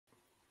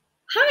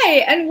Hi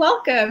and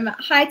welcome.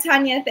 Hi,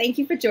 Tanya. Thank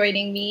you for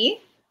joining me.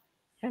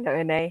 Hello,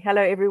 Ine.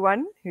 Hello,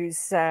 everyone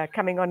who's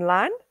coming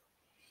online.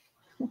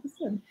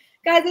 Awesome.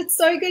 Guys, it's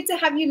so good to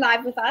have you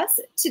live with us.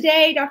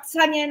 Today, Dr.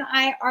 Tanya and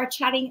I are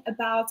chatting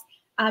about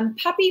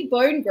puppy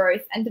bone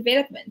growth and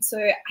development. So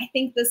I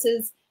think this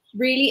is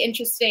really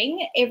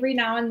interesting. Every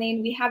now and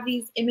then we have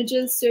these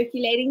images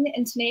circulating the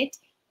internet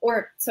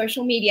or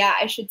social media,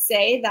 I should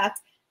say, that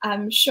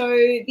show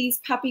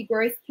these puppy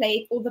growth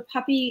plate or the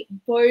puppy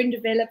bone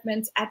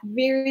development at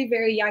very,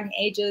 very young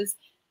ages.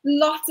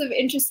 Lots of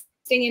interesting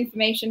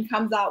information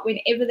comes out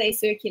whenever they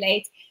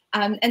circulate.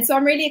 And so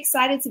I'm really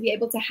excited to be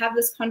able to have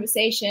this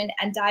conversation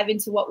and dive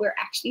into what we're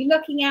actually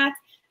looking at.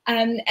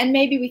 And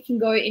maybe we can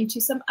go into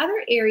some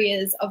other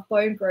areas of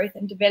bone growth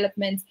and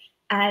development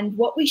and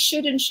what we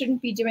should and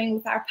shouldn't be doing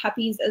with our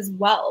puppies as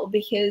well,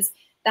 because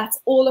that's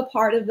all a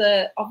part of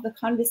the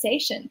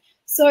conversation.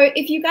 So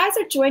if you guys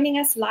are joining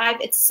us live,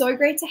 it's so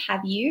great to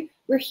have you.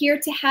 We're here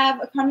to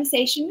have a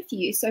conversation with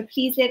you. So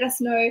please let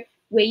us know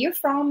where you're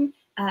from,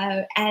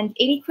 and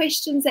any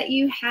questions that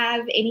you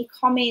have, any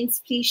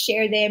comments, please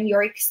share them,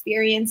 your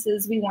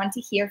experiences. We want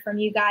to hear from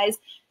you guys.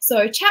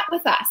 So chat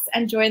with us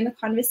and join the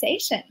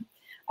conversation.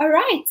 All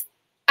right.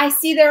 I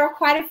see there are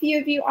quite a few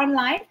of you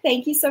online.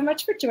 Thank you so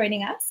much for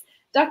joining us.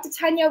 Dr.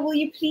 Tanya, will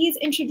you please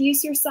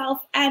introduce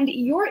yourself and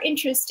your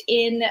interest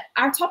in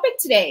our topic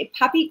today,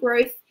 puppy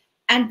growth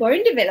and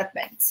bone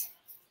development?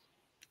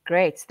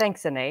 Great.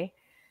 Thanks, Ine.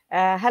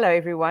 Hello,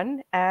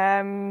 everyone.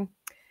 Where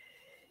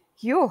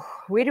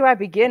do I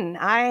begin?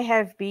 I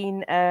have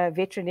been a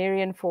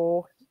veterinarian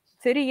for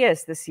 30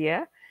 years this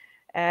year,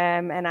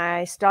 and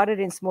I started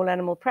in small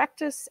animal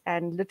practice,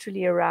 and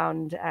literally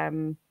around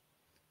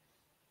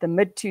the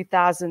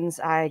mid-2000s,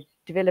 I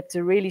developed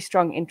a really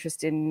strong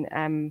interest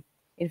in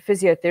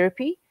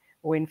physiotherapy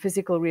or in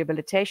physical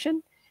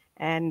rehabilitation.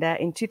 And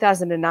in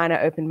 2009,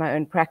 I opened my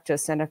own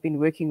practice, and I've been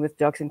working with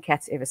dogs and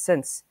cats ever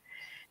since.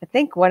 I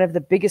think one of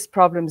the biggest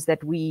problems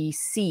that we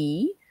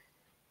see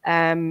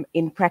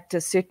in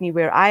practice, certainly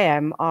where I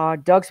am, are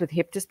dogs with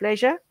hip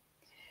dysplasia.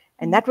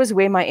 And that was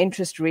where my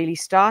interest really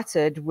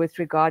started with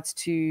regards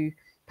to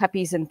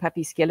puppies and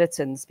puppy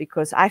skeletons,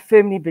 because I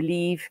firmly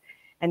believe,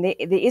 and there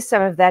is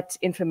some of that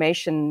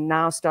information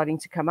now starting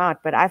to come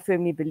out, but I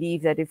firmly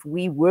believe that if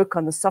we work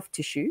on the soft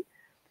tissue,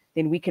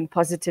 then we can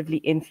positively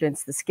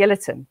influence the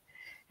skeleton.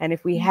 And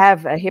if we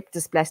have a hip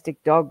dysplastic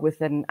dog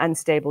with an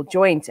unstable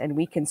joint and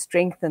we can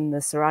strengthen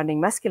the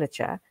surrounding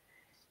musculature,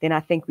 then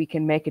I think we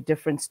can make a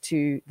difference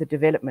to the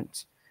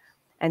development.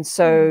 And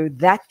so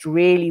that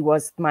really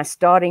was my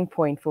starting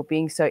point for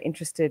being so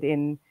interested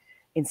in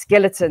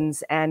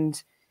skeletons.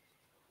 And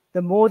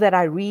the more that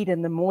I read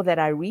and the more that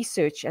I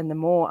research and the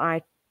more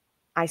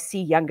I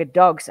see younger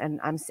dogs, and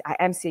I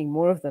am seeing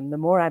more of them, the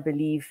more I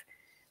believe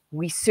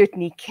we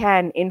certainly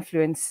can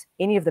influence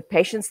any of the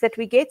patients that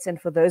we get.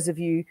 And for those of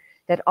you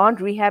that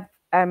aren't rehab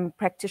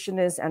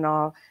practitioners and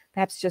are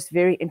perhaps just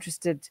very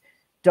interested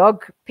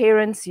dog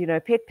parents,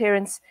 pet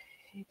parents,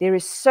 there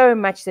is so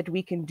much that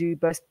we can do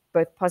both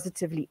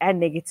positively and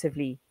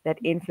negatively that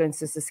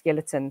influences the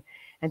skeleton.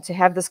 And to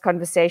have this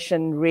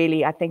conversation,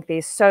 really, I think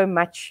there's so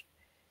much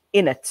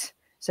in it.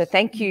 So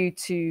thank you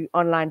to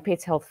Online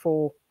Pet Health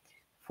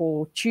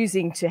for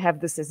choosing to have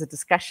this as a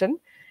discussion.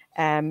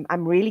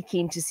 I'm really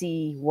keen to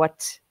see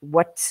what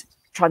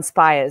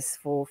transpires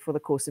for the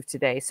course of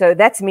today. So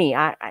that's me.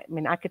 I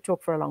mean, I could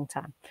talk for a long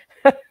time.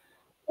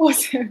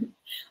 Awesome.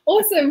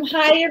 Awesome.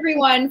 Hi,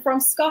 everyone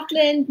from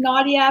Scotland,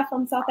 Nadia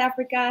from South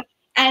Africa,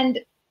 and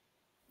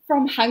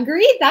from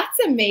Hungary. That's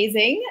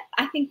amazing.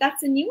 I think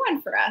that's a new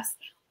one for us.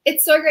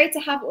 It's so great to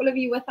have all of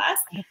you with us.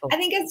 Wonderful. I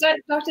think as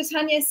Dr.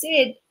 Tanya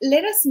said,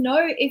 let us know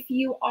if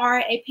you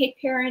are a pet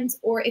parent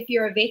or if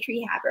you're a vet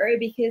rehabber,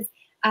 because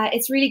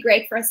it's really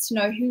great for us to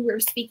know who we're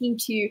speaking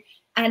to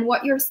and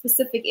what your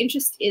specific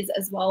interest is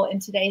as well in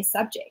today's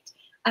subject.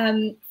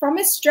 From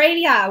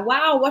Australia,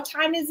 wow, what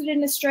time is it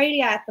in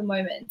Australia at the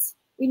moment?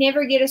 We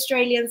never get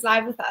Australians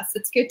live with us.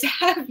 It's good to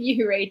have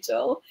you,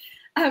 Rachel.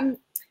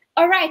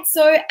 All right,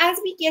 so as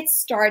we get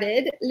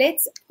started,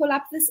 let's pull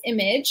up this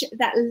image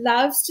that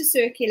loves to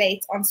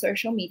circulate on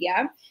social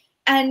media,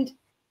 and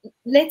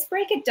let's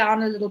break it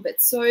down a little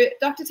bit. So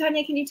Dr.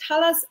 Tanya, can you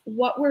tell us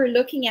what we're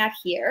looking at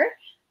here,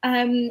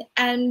 and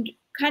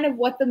kind of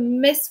what the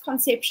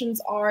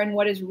misconceptions are and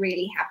what is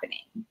really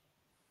happening?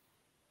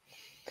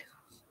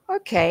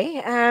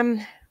 Okay.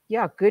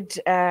 Yeah,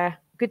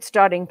 good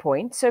starting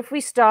point. So if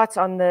we start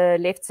on the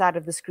left side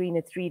of the screen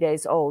at 3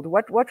 days old,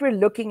 what we're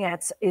looking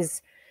at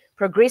is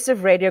progressive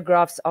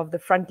radiographs of the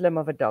front limb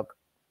of a dog.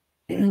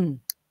 And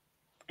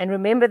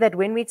remember that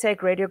when we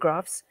take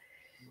radiographs,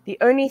 the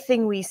only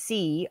thing we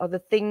see of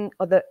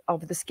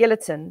the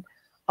skeleton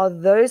are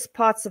those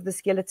parts of the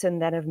skeleton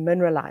that have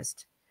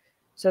mineralized.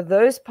 So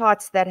those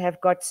parts that have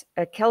got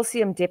a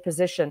calcium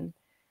deposition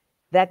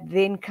that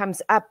then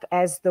comes up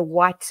as the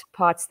white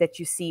parts that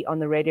you see on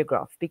the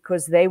radiograph,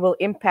 because they will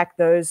impact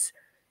those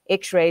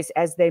x-rays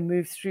as they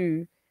move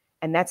through,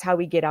 and that's how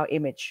we get our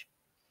image.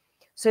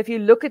 So if you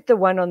look at the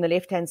one on the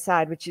left-hand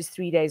side, which is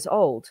 3 days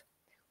old,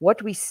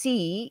 what we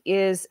see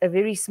is a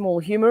very small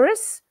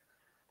humerus,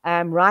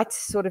 right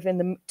sort of in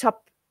the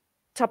top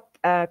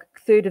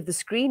third of the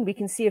screen. We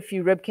can see a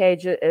few rib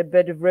cage, a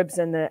bit of ribs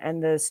and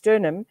the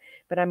sternum,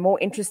 but I'm more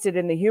interested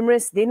in the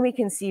humerus. Then we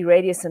can see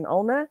radius and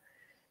ulna.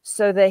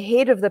 So the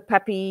head of the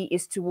puppy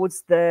is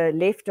towards the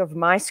left of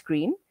my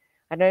screen.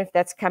 I don't know if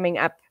that's coming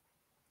up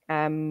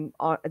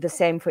the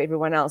same for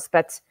everyone else,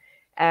 but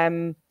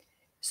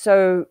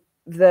so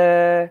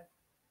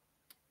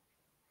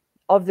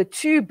of the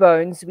two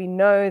bones, we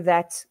know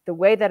that the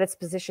way that it's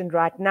positioned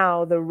right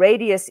now, the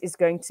radius is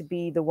going to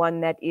be the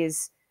one that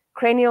is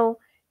cranial,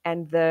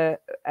 and the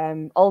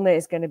ulna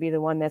is going to be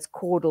the one that's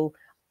caudal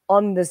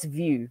on this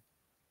view.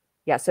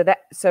 Yeah, so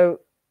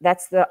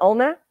that's the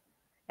ulna,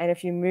 and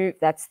if you move,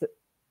 that's the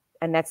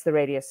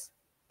radius.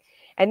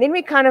 And then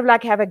we kind of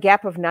like have a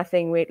gap of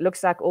nothing where it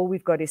looks like all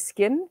we've got is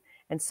skin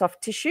and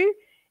soft tissue.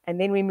 And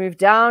then we move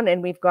down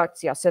and we've got,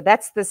 so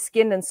that's the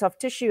skin and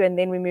soft tissue. And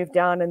then we move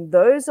down, and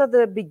those are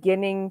the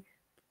beginning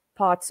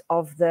parts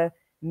of the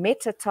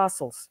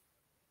metatarsals.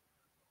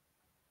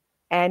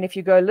 And if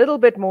you go a little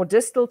bit more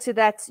distal to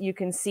that, you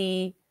can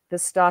see the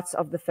starts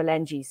of the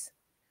phalanges.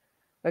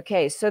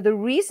 Okay, so the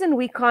reason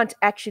we can't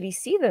actually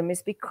see them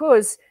is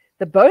because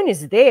the bone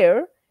is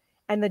there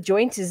and the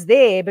joint is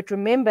there. But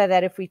remember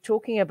that if we're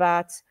talking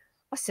about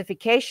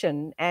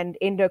ossification and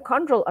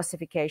endochondral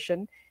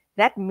ossification,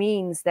 that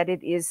means that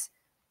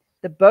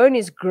the bone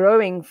is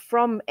growing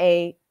from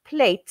a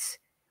plate,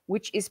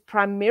 which is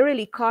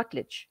primarily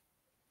cartilage.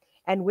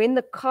 And when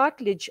the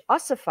cartilage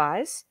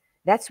ossifies,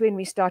 that's when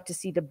we start to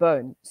see the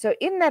bone. So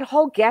in that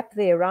whole gap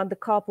there around the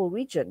carpal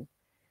region,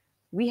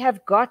 we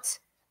have got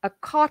a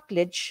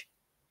cartilage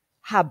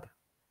hub.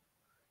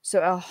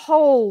 So a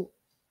whole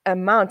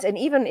amount, and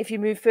even if you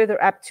move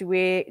further up to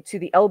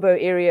the elbow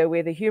area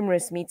where the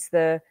humerus meets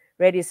the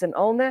radius and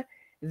ulna,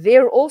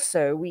 there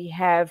also we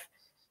have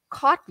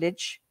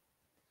cartilage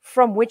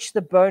from which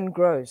the bone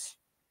grows.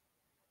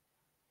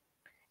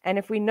 And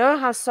if we know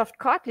how soft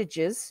cartilage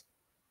is,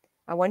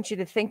 I want you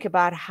to think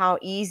about how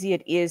easy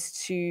it is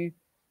to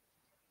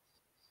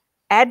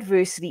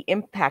adversely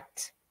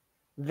impact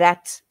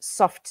that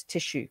soft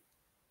tissue.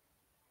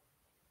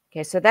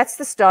 Okay, so that's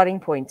the starting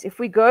point. If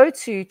we go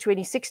to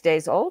 26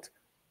 days old,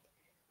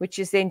 which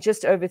is then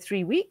just over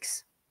 3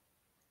 weeks,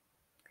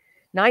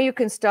 now you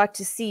can start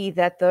to see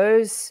that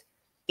those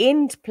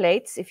end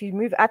plates, if you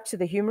move up to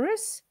the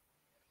humerus,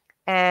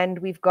 and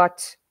we've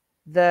got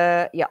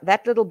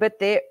that little bit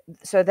there.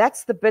 So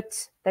that's the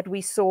bit that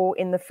we saw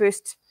in the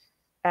first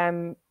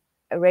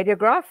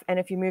radiograph. And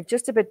if you move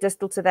just a bit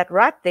distal to that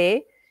right there,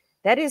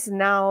 that is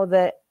now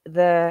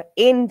the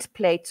end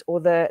plate, or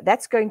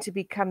that's going to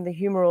become the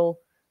humeral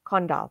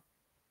condyle.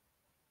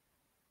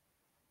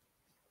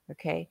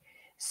 Okay,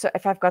 so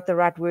if I've got the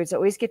right words, I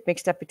always get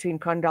mixed up between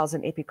condyles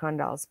and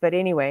epicondyles. But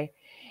anyway,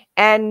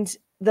 and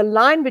the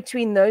line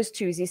between those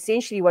two is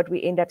essentially what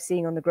we end up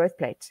seeing on the growth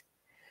plate.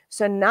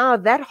 So now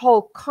that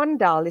whole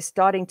condyle is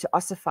starting to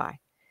ossify.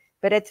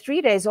 But at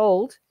 3 days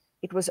old,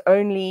 it was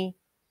only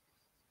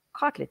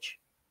cartilage.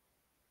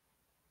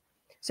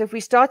 So if we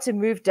start to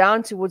move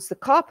down towards the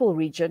carpal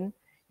region,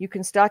 you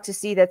can start to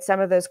see that some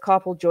of those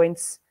carpal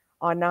joints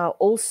are now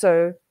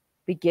also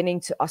beginning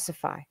to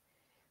ossify.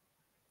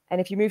 And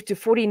if you move to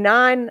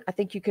 49, I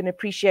think you can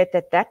appreciate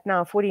that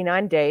now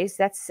 49 days,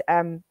 that's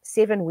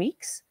 7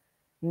 weeks.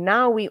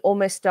 Now we're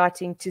almost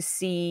starting to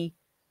see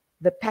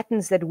the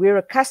patterns that we're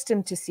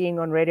accustomed to seeing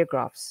on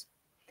radiographs.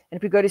 And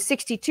if we go to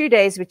 62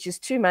 days, which is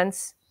 2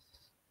 months,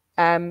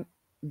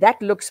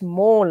 that looks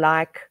more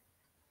like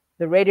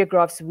the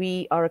radiographs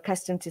we are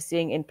accustomed to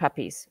seeing in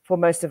puppies for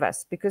most of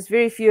us, because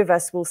very few of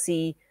us will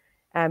see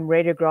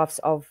radiographs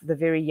of the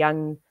very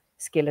young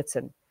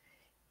skeleton.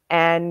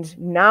 And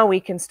now we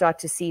can start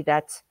to see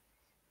that.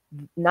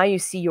 Now you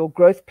see your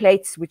growth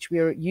plates, which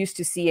we're used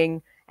to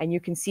seeing, and you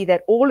can see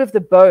that all of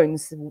the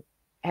bones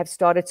have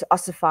started to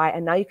ossify,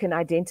 and now you can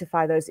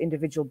identify those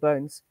individual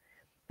bones.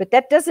 But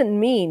that doesn't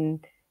mean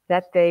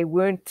that they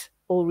weren't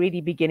already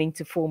beginning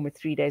to form at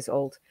 3 days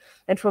old.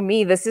 And for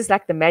me, this is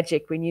like the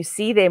magic when you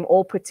see them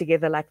all put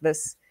together like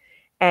this,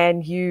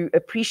 and you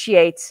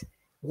appreciate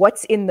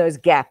what's in those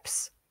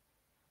gaps.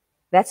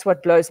 That's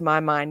what blows my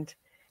mind,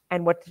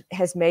 and what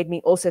has made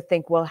me also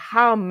think, well,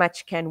 how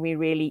much can we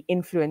really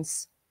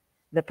influence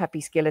the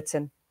puppy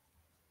skeleton?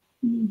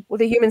 Or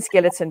the human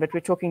skeleton, but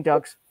we're talking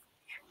dogs.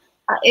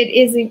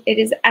 It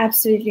is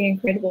absolutely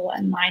incredible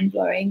and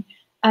mind-blowing.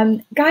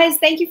 Guys,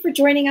 thank you for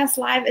joining us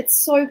live. It's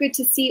so good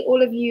to see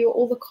all of you,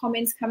 all the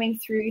comments coming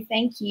through.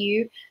 Thank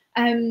you.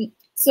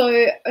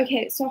 So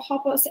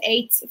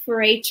 8:30 for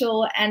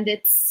Rachel, and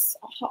it's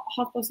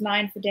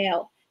 9:30 for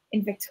Dale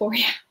in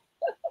Victoria.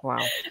 Wow.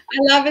 I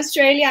love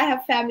Australia. I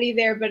have family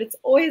there, but it's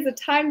always a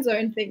time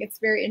zone thing. It's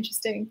very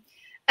interesting.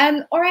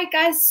 All right,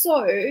 guys.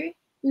 So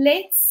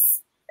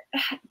let's,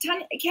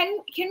 Tanya,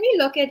 can we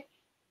look at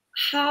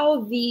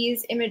how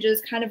these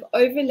images kind of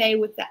overlay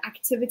with the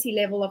activity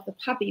level of the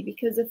puppy?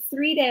 Because a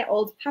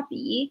 3-day-old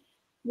puppy,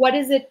 what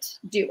is it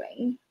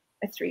doing?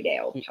 A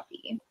 3-day-old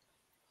puppy.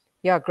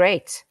 Yeah,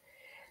 great.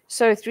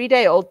 So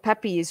 3-day-old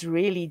puppy is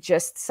really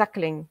just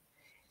suckling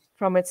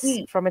from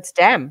its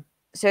dam.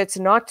 So it's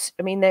not,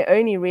 I mean, they're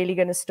only really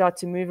going to start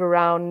to move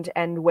around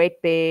and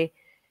weight bear.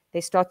 They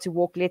start to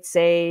walk, let's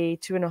say,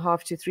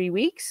 2.5 to 3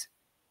 weeks.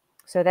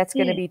 So that's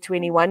going to be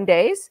 21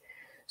 days.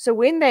 So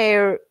when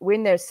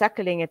they're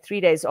suckling at 3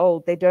 days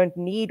old, they don't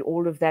need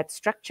all of that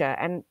structure.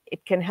 And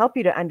it can help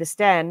you to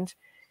understand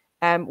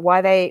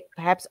why they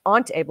perhaps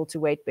aren't able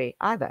to weight bear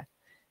either,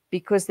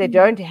 because they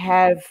don't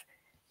have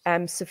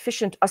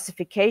sufficient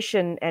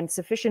ossification and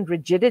sufficient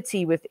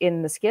rigidity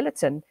within the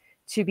skeleton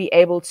to be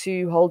able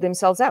to hold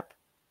themselves up.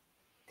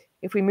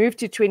 If we move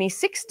to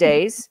 26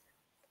 days,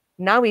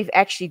 now we've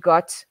actually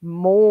got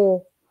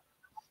more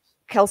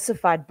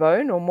calcified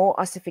bone or more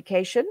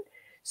ossification.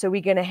 So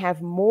we're going to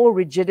have more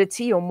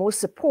rigidity or more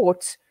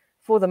support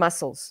for the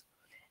muscles.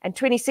 And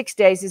 26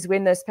 days is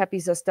when those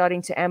puppies are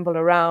starting to amble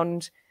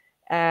around.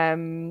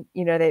 You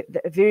know, they're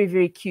a very,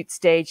 very cute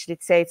stage.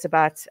 Let's say it's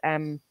about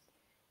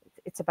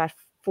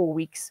 4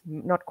 weeks,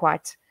 not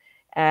quite.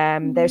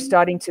 They're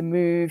starting to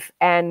move.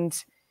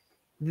 And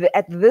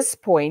at this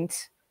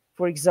point,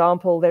 for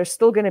example, they're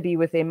still going to be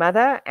with their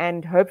mother,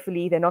 and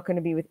hopefully they're not going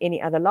to be with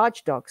any other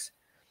large dogs,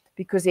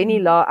 because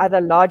any other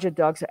larger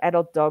dogs or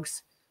adult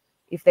dogs,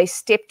 if they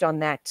stepped on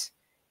that,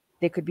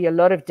 there could be a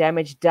lot of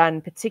damage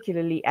done,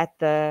 particularly at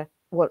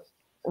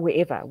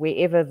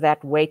wherever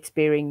that weight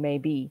bearing may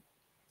be.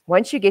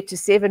 Once you get to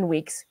 7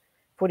 weeks,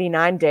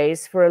 49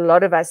 days, for a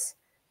lot of us,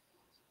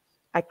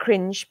 I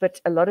cringe, but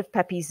a lot of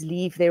puppies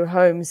leave their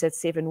homes at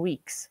 7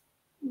 weeks.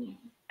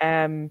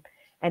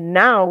 And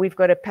now we've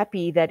got a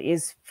puppy that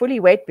is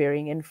fully weight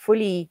bearing and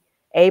fully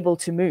able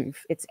to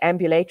move. It's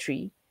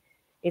ambulatory.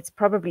 It's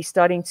probably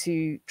starting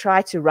to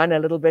try to run a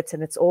little bit,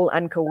 and it's all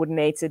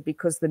uncoordinated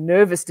because the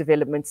nervous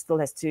development still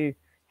has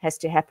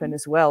to happen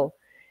as well.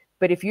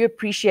 But if you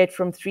appreciate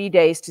from 3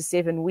 days to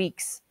 7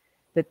 weeks,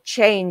 the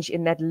change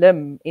in that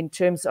limb in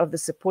terms of the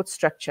support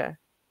structure.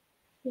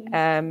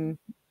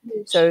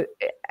 So,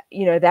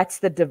 you know, that's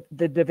the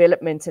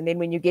development. And then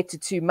when you get to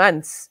 2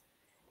 months,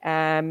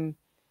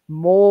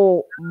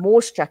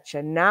 more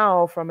structure.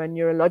 Now from a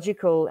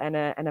neurological and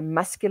a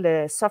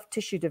muscular soft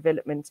tissue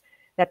development,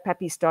 that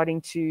puppy's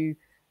starting to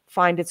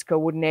find its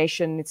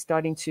coordination. It's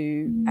starting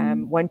to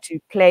want to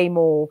play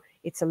more.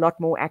 It's a lot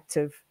more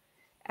active.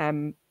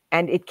 And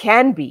it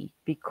can be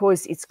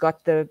because it's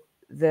got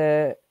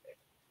the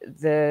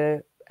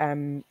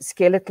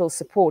skeletal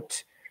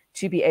support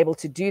to be able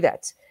to do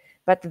that.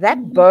 But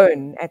that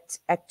bone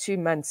at 2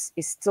 months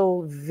is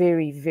still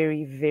very,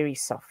 very, very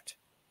soft.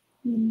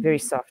 Very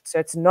soft. So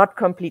it's not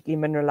completely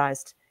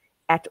mineralized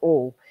at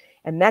all.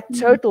 And that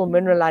total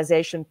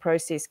mineralization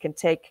process can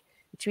take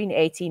between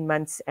 18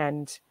 months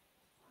and,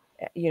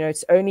 you know,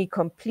 it's only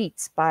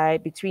complete by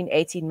between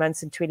 18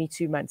 months and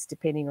 22 months,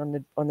 depending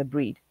on the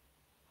breed.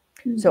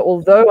 So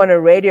although on a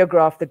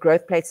radiograph, the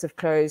growth plates have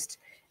closed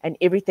and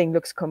everything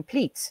looks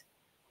complete,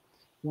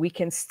 we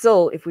can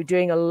still, if we're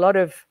doing a lot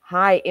of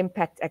high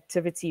impact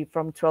activity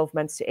from 12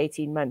 months to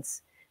 18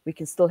 months, we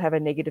can still have a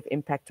negative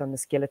impact on the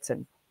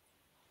skeleton.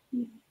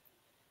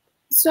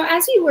 So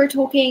as you were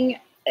talking,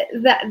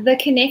 the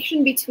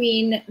connection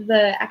between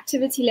the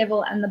activity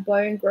level and the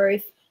bone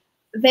growth,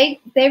 they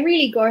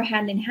really go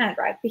hand in hand,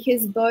 right?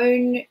 Because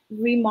bone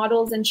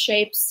remodels and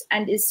shapes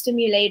and is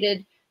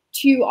stimulated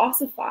to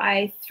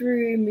ossify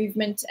through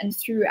movement and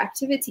through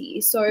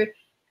activity. So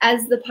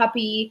as the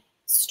puppy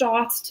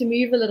starts to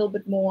move a little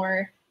bit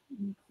more,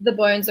 the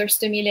bones are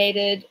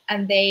stimulated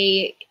and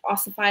they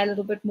ossify a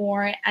little bit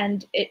more,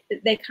 and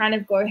they kind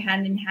of go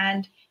hand in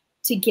hand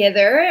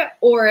together.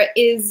 Or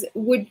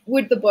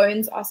would the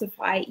bones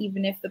ossify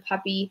even if the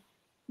puppy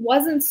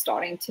wasn't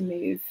starting to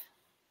move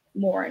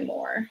more and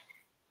more?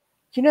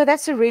 You know,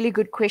 that's a really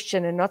good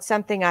question and not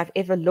something I've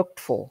ever looked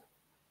for.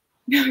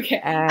 Okay.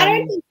 I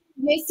don't think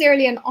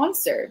necessarily an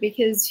answer,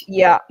 because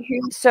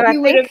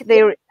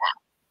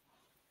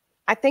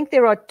I think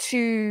there are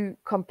two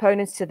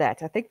components to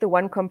that. I think the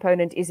one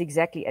component is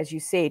exactly as you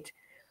said,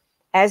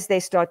 as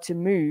they start to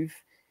move,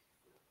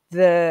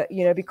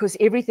 because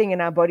everything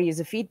in our body is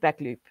a feedback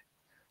loop.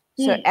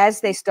 So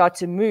as they start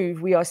to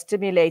move, we are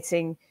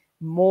stimulating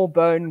more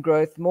bone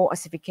growth, more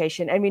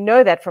ossification. And we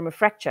know that from a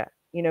fracture.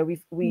 You know,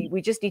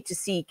 we just need to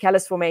see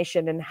callus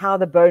formation and how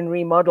the bone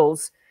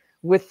remodels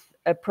with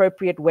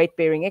appropriate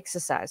weight-bearing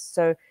exercise.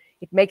 So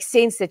it makes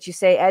sense that you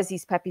say, as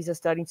these puppies are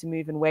starting to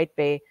move and weight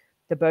bear,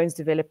 the bone's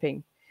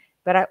developing.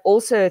 But I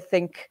also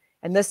think,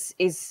 and this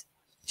is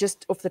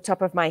just off the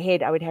top of my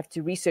head, I would have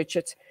to research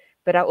it,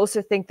 but I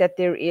also think that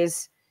there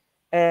is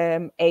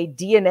a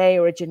DNA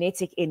or a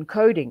genetic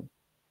encoding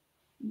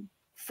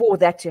for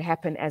that to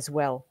happen as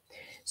well.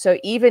 So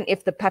even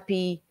if the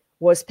puppy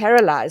was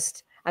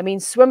paralyzed, I mean,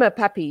 swimmer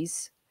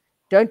puppies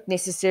don't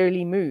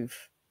necessarily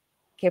move.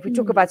 Okay, if we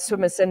talk about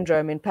swimmer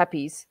syndrome in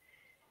puppies,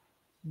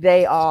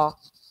 they are,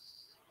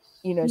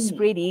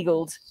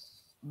 spread-eagled,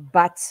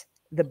 but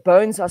the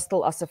bones are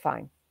still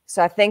ossifying.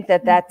 So I think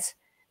that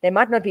they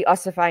might not be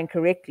ossifying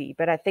correctly,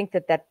 but I think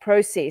that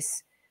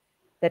process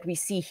that we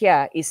see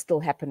here is still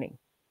happening.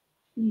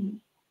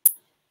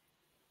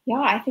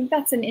 Yeah, I think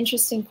that's an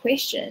interesting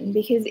question,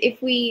 because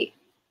if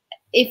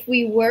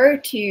we were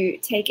to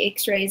take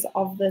X-rays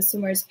of the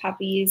swimmers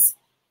puppies,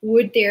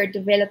 would their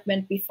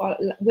development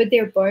would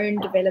their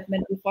bone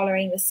development be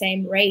following the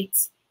same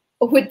rate,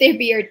 or would there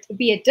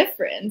be a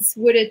difference?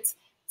 Would it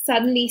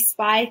suddenly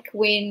spike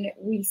when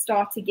we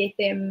start to get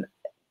them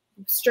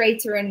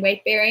straighter and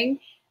weight bearing?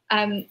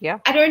 Yeah.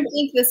 I don't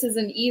think this is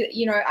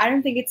I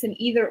don't think it's an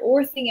either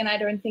or thing, and I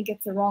don't think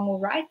it's a wrong or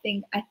right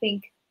thing. I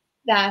think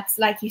that,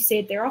 like you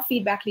said, there are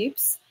feedback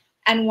loops,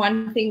 and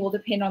one thing will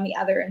depend on the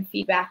other in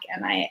feedback.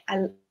 And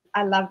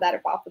I love that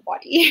about the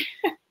body.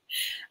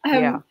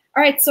 Yeah.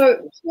 All right,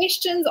 so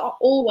questions are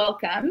all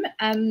welcome.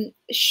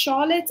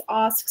 Charlotte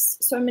asks,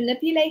 so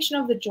manipulation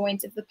of the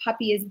joint, if the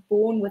puppy is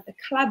born with a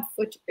club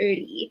foot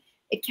early,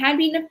 it can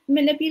be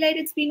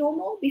manipulated to be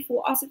normal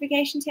before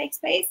ossification takes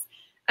place.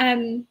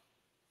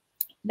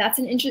 That's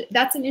an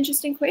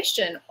interesting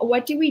question.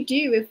 What do we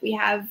do if we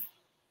have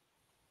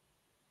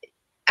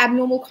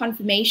abnormal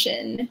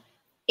conformation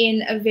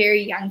in a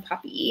very young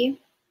puppy?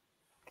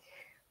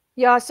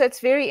 Yeah, so it's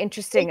very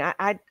interesting.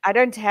 I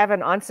don't have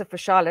an answer for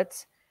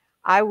Charlotte.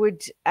 I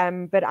would,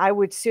 but I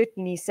would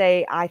certainly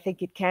say I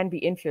think it can be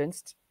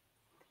influenced,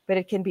 but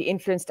it can be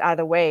influenced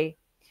either way.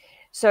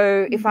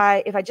 So if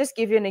I just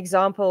give you an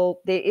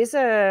example,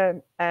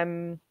 there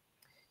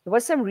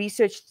was some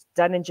research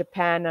done in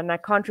Japan, and I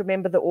can't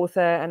remember the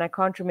author, and I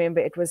can't remember,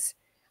 it was,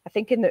 I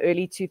think, in the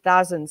early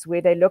 2000s, where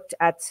they looked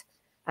at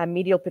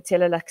medial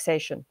patellar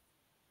luxation.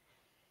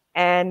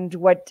 And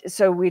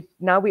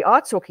now we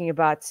are talking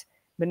about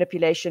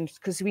manipulation,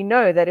 because we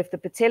know that if the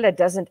patella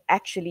doesn't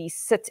actually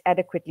sit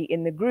adequately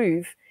in the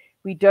groove,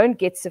 we don't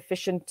get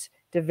sufficient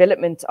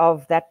development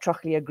of that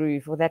trochlear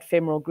groove or that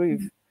femoral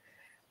groove.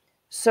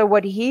 So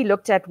what he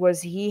looked at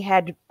was he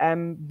had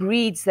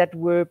breeds that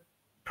were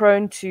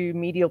prone to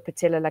medial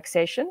patellar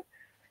luxation,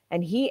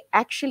 and he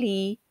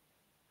actually,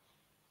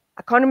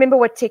 I can't remember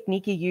what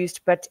technique he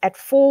used, but at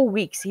 4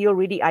 weeks, he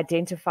already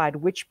identified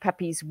which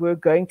puppies were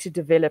going to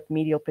develop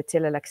medial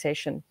patellar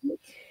luxation.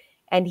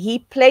 And he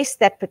placed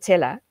that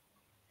patella,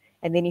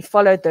 and then he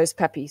followed those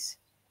puppies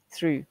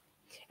through.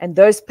 And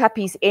those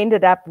puppies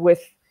ended up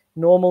with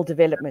normal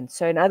development.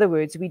 So in other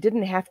words, we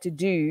didn't have to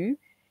do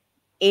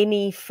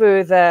any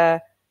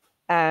further,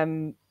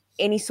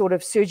 any sort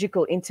of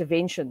surgical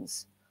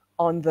interventions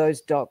on those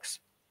dogs.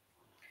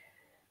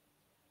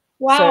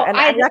 Wow. So, and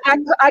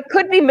I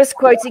could be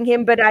misquoting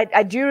him, but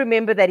I do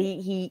remember that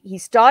he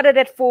started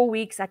at 4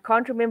 weeks. I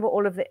can't remember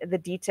all of the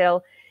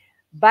detail,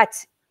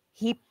 but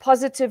he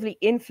positively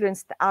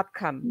influenced the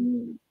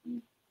outcome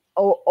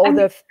or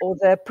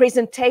the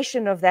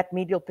presentation of that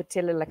medial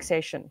patellar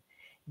luxation.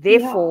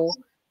 Therefore,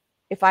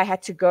 if I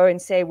had to go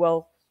and say,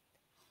 well,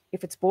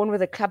 if it's born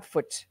with a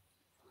clubfoot,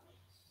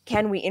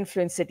 can we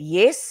influence it?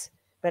 Yes,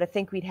 but I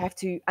think we'd have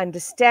to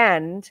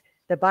understand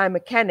the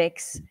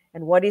biomechanics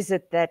and what is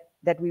it that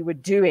we were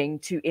doing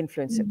to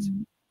influence it.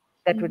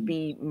 That would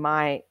be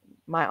my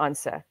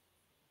answer.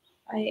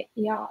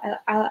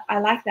 I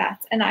like that.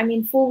 And I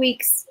mean, 4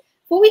 weeks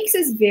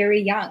is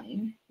very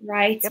young,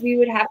 right? Yep. We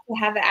would have to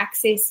have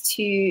access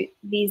to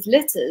these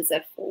litters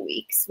at 4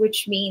 weeks,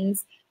 which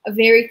means a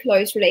very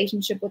close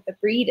relationship with the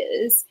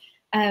breeders.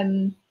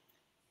 And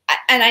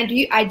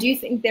I do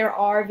think there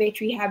are vet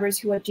rehabbers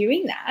who are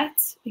doing that,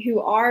 who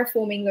are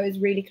forming those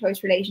really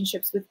close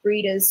relationships with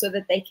breeders so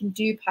that they can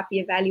do puppy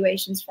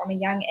evaluations from a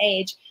young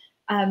age.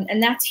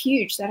 And that's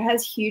huge. That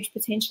has huge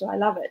potential. I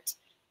love it.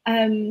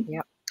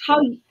 Yep.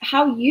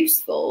 How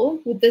useful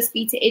would this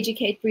be to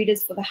educate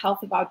breeders for the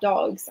health of our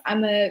dogs?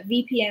 I'm a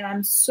VP and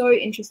I'm so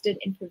interested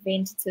in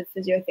preventative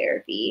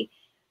physiotherapy.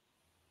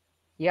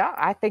 Yeah,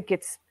 I think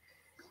it's,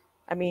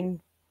 I mean,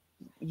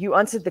 you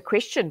answered the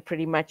question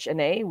pretty much,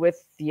 Anae,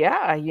 with,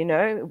 yeah, you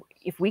know,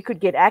 if we could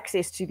get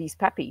access to these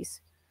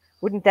puppies,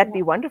 wouldn't that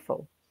be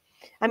wonderful?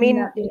 I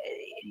mean,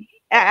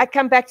 I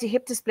come back to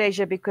hip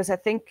dysplasia because I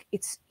think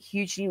it's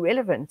hugely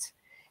relevant,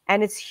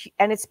 and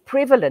it's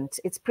prevalent.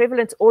 It's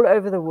prevalent all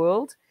over the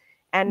world.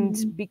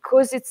 And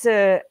because it's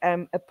a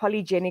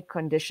polygenic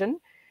condition,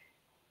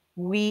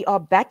 we are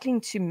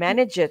battling to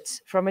manage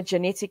it from a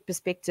genetic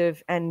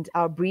perspective and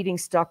our breeding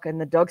stock and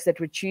the dogs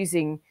that we're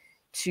choosing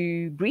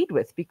to breed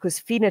with, because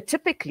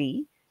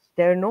phenotypically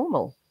they're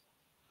normal.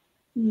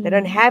 They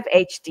don't have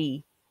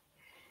HD,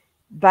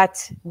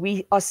 but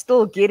we are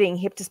still getting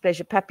hip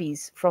dysplasia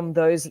puppies from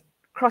those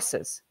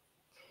crosses.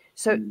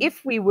 So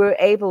if we were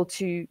able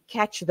to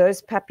catch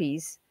those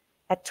puppies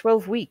at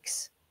 12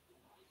 weeks,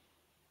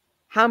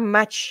 how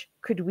much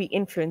could we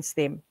influence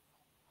them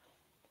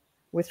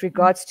with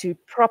regards to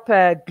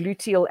proper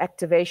gluteal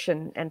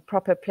activation and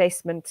proper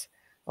placement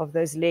of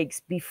those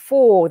legs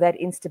before that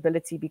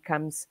instability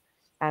becomes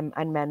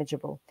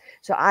unmanageable?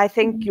 So I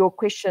think your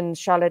question,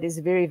 Charlotte, is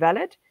very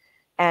valid.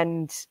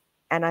 And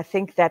I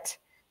think that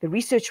the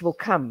research will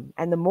come.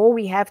 And the more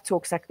we have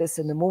talks like this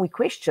and the more we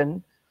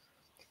question,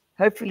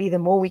 hopefully the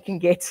more we can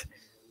get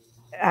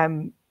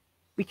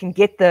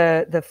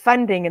the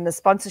funding and the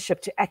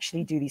sponsorship to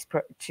actually do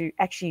to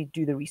actually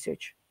do the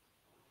research.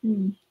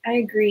 I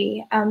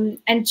agree.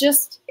 And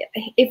just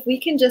if we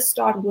can just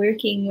start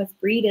working with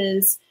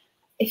breeders,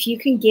 if you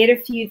can get a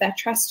few that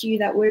trust you,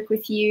 that work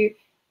with you,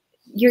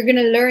 you're going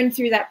to learn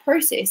through that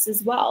process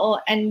as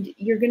well. And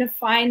you're going to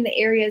find the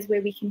areas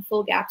where we can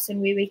fill gaps and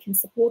where we can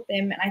support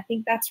them. And I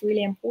think that's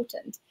really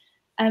important.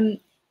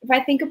 If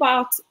I think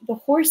about the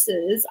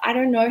horses, I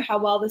don't know how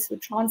well this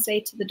would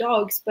translate to the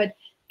dogs, but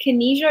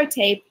kinesio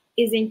tape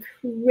is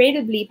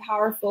incredibly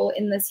powerful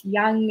in this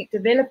young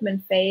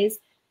development phase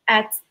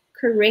at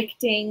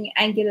correcting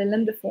angular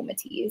limb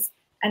deformities.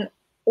 And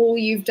all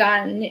you've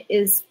done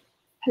is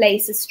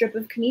place a strip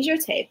of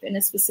kinesio tape in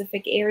a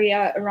specific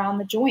area around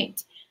the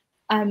joint.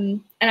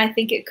 And I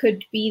think it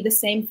could be the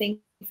same thing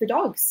for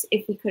dogs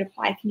if we could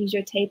apply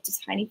kinesio tape to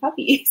tiny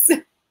puppies.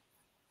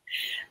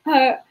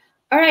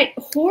 All right,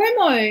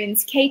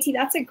 hormones. Katie,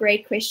 that's a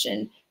great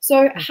question.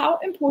 So how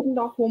important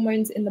are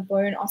hormones in the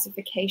bone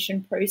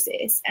ossification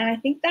process? And I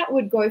think that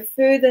would go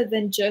further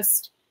than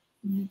just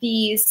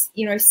these,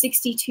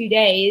 62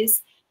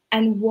 days,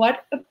 and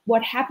what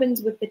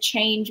happens with the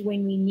change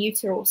when we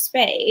neuter or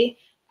spay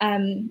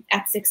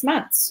at 6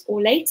 months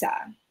or later.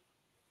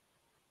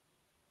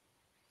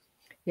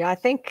 Yeah, I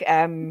think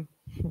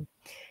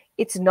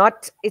it's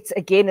not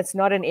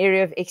an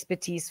area of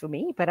expertise for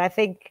me, but I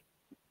think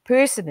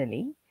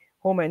personally,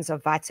 hormones are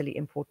vitally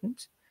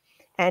important.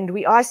 And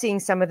we are seeing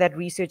some of that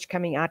research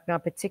coming out now,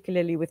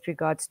 particularly with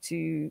regards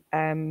to,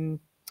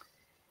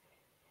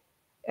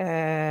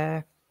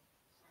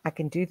 I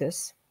can do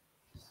this,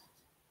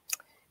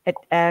 at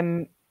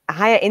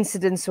higher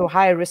incidence or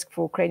higher risk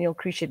for cranial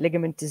cruciate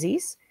ligament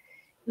disease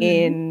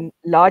in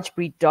large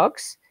breed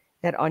dogs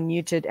that are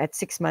neutered at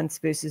 6 months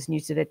versus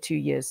neutered at 2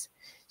 years.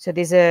 So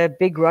there's a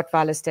big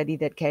Rottweiler study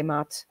that came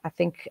out, I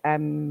think,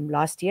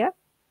 last year.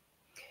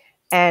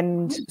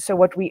 And so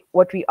what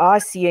we are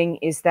seeing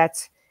is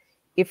that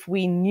if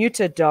we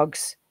neuter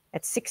dogs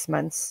at 6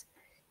 months,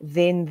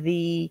 then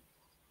the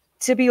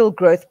tibial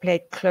growth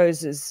plate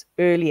closes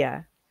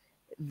earlier.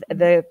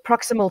 The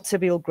proximal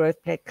tibial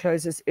growth plate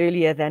closes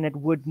earlier than it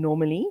would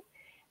normally,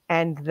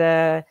 and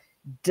the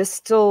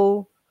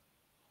distal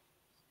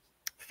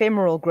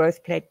femoral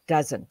growth plate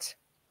doesn't.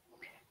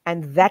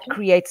 And that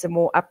creates a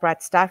more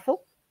upright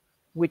stifle,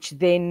 which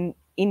then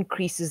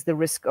increases the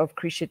risk of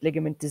cruciate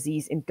ligament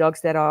disease in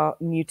dogs that are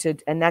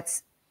neutered. And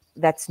that's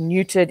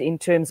neutered in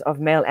terms of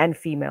male and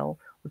female,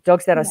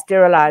 dogs that are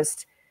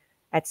sterilized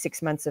at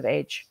 6 months of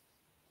age,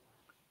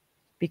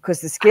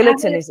 because the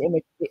skeleton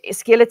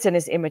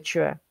is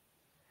immature.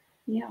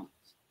 Yeah.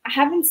 I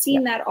haven't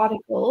seen that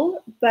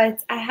article,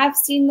 but I have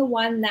seen the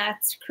one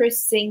that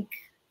Chris Zink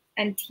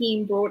and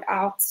team brought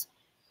out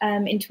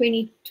in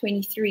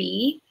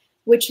 2023,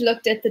 which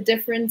looked at the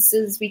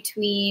differences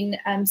between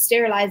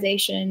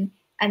sterilization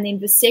and then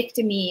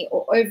vasectomy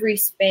or ovary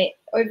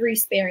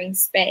sparing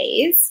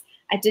spays.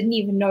 I didn't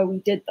even know we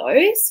did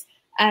those.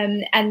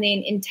 And then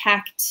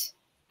intact.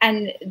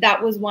 And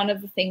that was one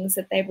of the things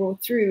that they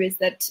brought through, is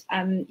that,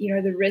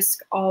 the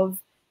risk of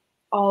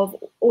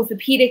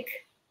orthopedic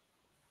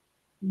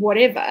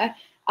whatever,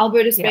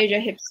 albodysplasia,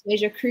 hip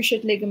dysplasia,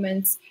 cruciate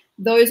ligaments,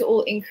 those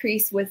all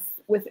increase with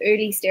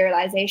early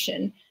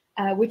sterilization,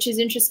 which is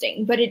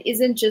interesting. But it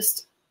isn't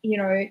just,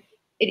 it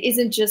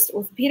isn't just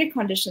orthopedic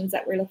conditions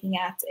that we're looking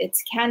at.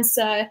 It's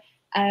cancer,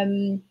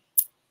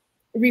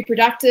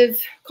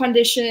 reproductive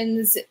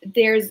conditions.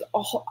 There's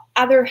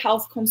other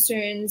health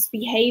concerns,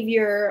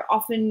 behavior.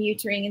 Often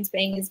neutering and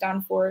spaying is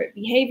done for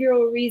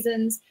behavioral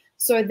reasons.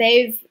 So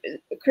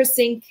Chris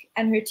Zink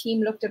and her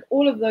team looked at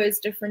all of those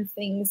different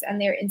things and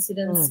their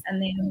incidents,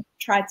 and then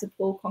tried to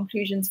pull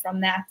conclusions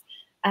from that,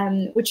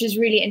 which is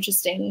really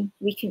interesting.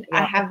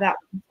 I have that,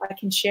 I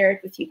can share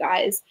it with you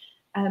guys.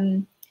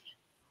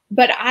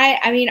 But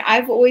I mean,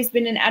 I've always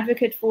been an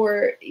advocate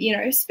for,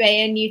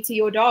 spay and neuter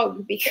your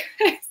dog, because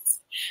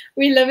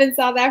we live in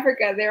South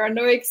Africa. There are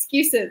no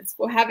excuses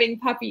for having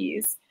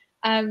puppies.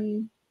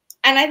 And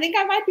I think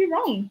I might be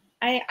wrong.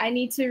 I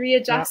need to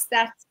readjust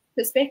that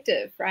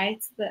perspective,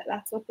 right?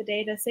 That's what the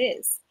data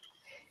says.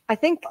 I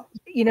think,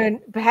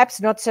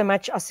 perhaps not so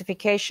much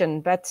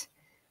ossification, but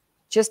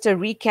just a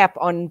recap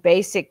on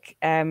basic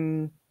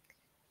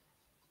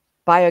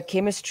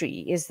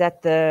biochemistry is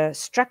that the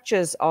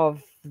structures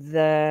of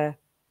the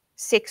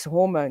sex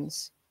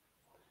hormones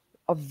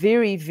are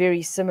very,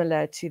 very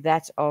similar to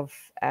that of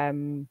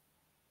cortisone,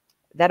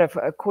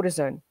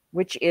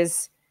 which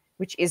is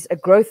a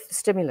growth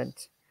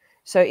stimulant.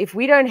 So if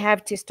we don't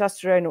have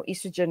testosterone or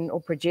estrogen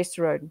or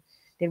progesterone,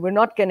 then we're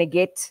not going to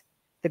get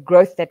the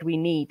growth that we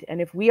need. And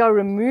if we are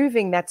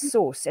removing that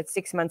source at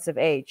 6 months of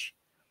age,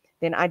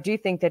 then I do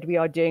think that we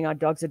are doing our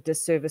dogs a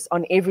disservice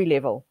on every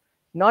level,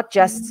 not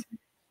just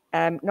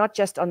on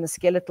the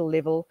skeletal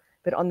level,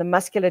 but on the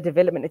muscular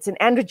development. It's an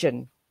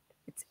androgen.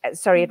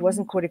 It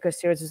wasn't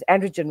corticosteroids.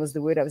 Androgen was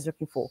the word I was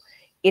looking for.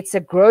 It's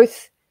a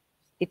growth.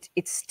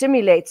 It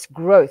stimulates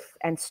growth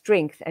and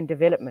strength and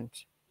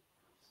development.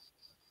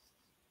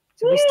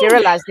 So we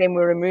sterilize them,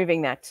 we're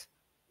removing that.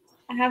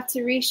 I have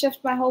to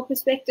reshift my whole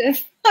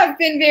perspective. I've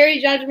been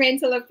very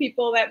judgmental of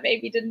people that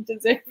maybe didn't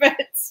deserve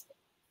it.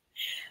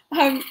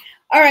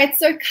 All right,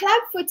 so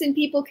club foot in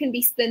people can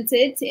be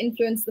stunted to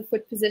influence the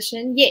foot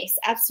position. Yes,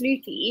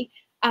 absolutely.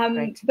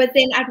 But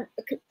then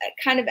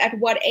at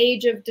what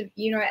age of,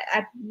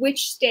 at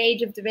which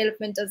stage of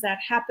development does that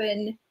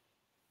happen?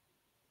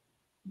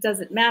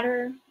 Does it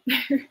matter?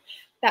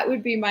 That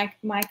would be my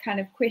kind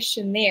of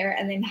question there.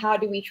 And then how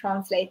do we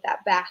translate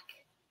that back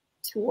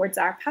towards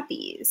our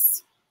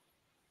puppies?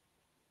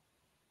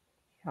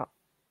 Yeah.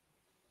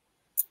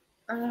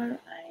 All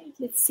right,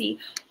 let's see.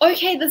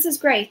 Okay, this is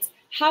great.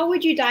 How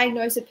would you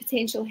diagnose a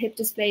potential hip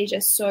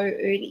dysplasia so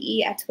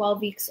early at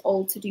 12 weeks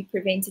old to do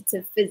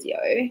preventative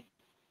physio?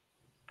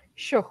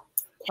 Sure.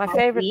 My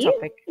favorite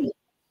topic.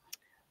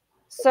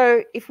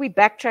 So if we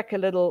backtrack a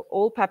little,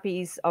 all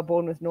puppies are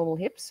born with normal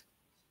hips.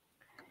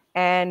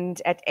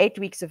 And at 8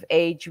 weeks of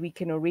age, we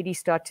can already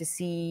start to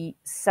see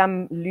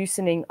some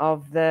loosening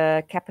of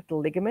the capital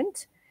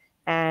ligament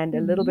and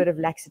a little bit of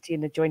laxity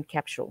in the joint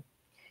capsule.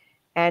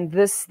 And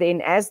this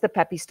then, as the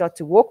puppies start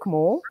to walk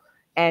more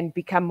and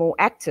become more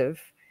active,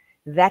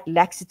 that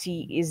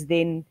laxity is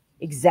then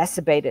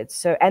exacerbated.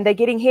 So, and they're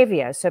getting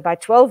heavier. So by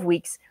 12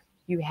 weeks,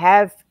 you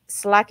have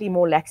slightly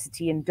more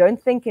laxity. And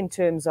don't think in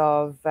terms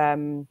of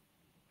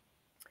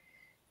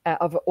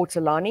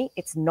ortolani.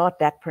 It's not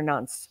that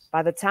pronounced.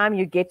 By the time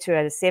you get to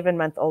a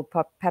 7-month-old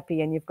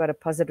puppy and you've got a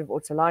positive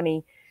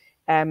ortolani,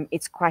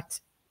 it's quite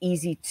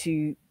easy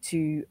to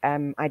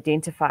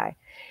identify.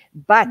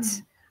 But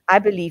I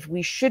believe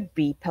we should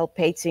be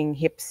palpating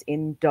hips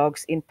in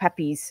dogs, in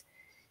puppies,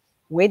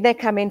 when they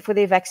come in for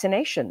their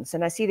vaccinations.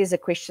 And I see there's a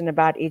question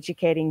about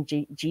educating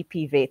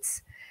GP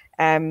vets.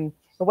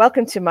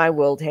 Welcome to my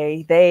world,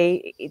 hey.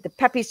 The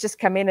puppies just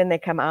come in and they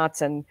come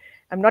out, and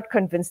I'm not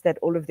convinced that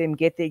all of them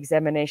get the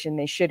examination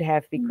they should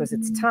have because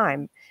it's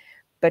time.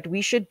 But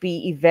we should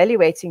be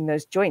evaluating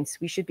those joints.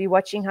 We should be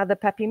watching how the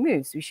puppy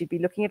moves. We should be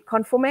looking at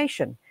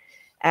conformation.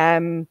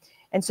 And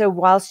so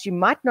whilst you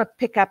might not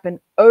pick up an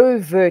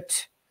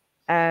overt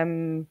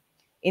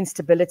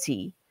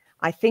instability,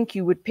 I think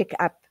you would pick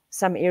up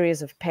some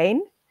areas of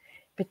pain,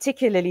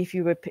 particularly if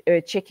you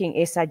were checking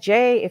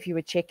SIJ, if you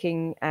were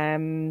checking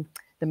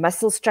the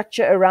muscle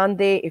structure around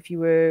there, if you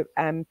were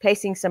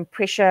placing some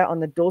pressure on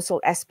the dorsal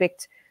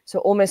aspect, so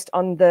almost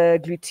on the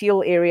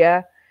gluteal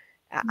area,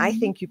 I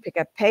think you pick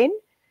up pain.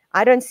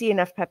 I don't see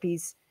enough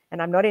puppies,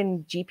 and I'm not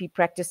in GP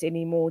practice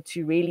anymore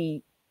to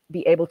really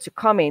be able to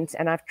comment,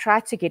 and I've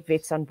tried to get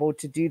vets on board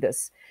to do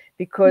this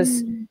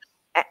because,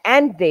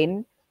 and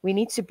then we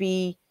need to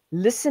be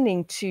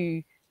listening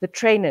to the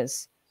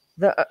trainers,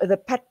 the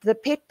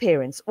pet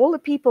parents, all the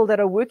people that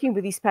are working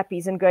with these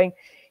puppies and going,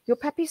 your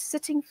puppy's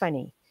sitting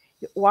funny.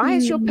 Why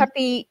is your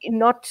puppy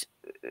not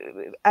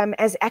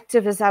as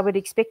active as I would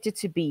expect it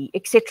to be,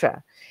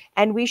 etc.?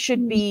 And we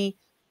should be,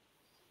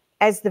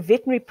 as the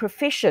veterinary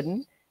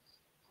profession,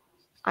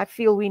 I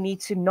feel we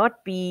need to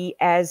not be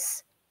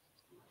as,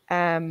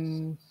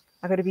 I've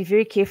got to be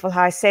very careful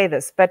how I say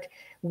this, but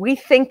we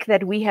think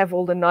that we have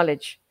all the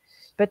knowledge,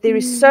 but there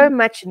is so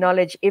much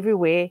knowledge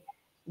everywhere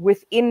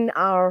within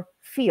our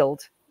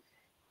field.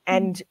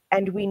 And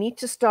we need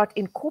to start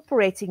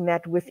incorporating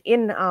that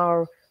within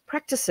our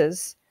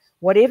practices,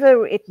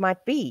 whatever it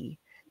might be,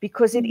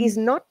 because it is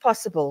not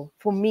possible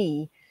for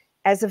me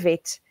as a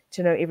vet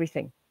to know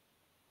everything.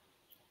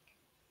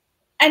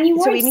 And you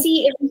won't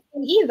see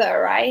everything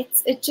either, right?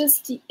 It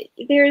just,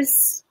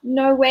 there's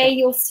no way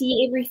you'll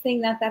see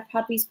everything that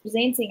puppy's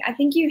presenting. I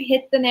think you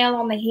hit the nail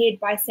on the head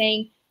by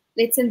saying,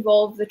 let's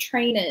involve the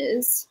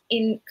trainers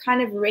in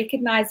kind of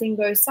recognizing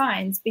those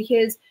signs,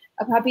 because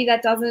a puppy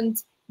that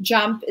doesn't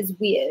jump is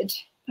weird.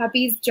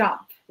 Puppies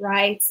jump,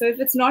 right? So if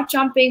it's not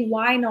jumping,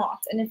 why not?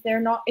 And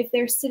if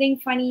they're sitting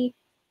funny,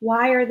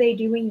 why are they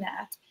doing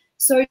that?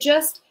 So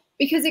just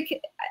because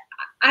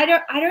I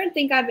don't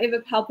think I've ever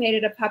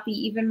palpated a puppy,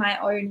 even my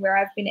own, where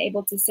I've been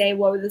able to say,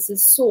 whoa, this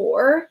is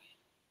sore,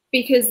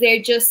 because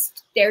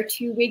they're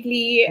too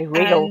wiggly.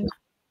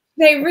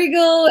 They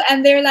wriggle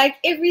and they're like,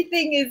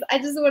 everything is, I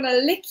just want to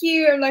lick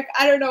you. I'm like,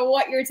 I don't know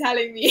what you're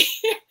telling me.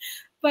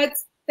 But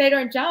they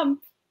don't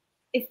jump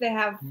if they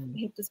have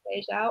hip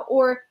dysplasia,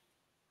 or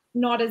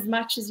not as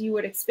much as you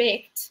would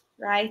expect,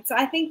 right? So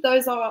I think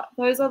those are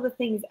the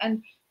things,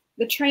 and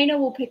the trainer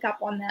will pick up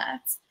on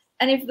that.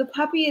 And if the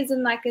puppy is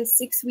in like a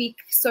 6-week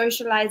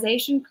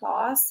socialization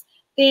class,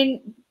 then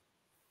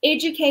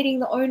educating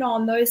the owner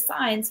on those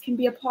signs can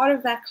be a part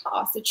of that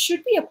class. It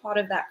should be a part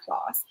of that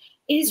class.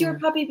 Is your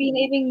puppy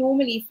behaving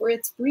normally for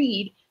its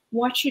breed?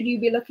 What should you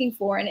be looking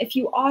for? And if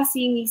you are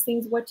seeing these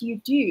things, what do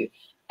you do?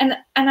 And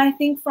I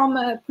think from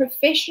a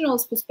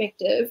professional's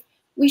perspective,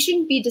 we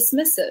shouldn't be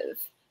dismissive.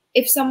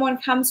 If someone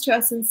comes to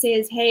us and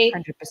says, hey,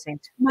 100%.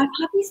 My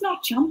puppy's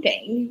not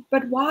jumping,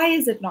 but why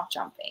is it not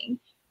jumping?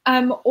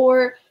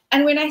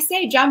 And when I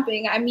say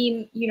jumping, I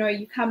mean,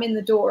 you come in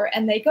the door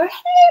and they go,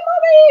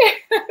 hey,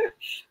 mommy.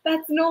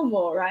 That's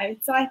normal,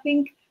 right? So I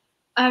think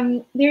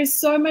there's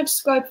so much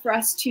scope for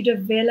us to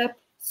develop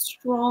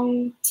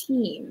strong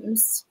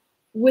teams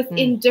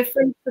within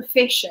different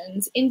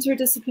professions,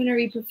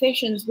 interdisciplinary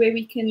professions, where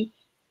we can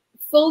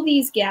fill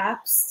these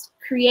gaps,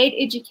 create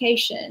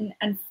education,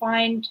 and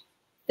find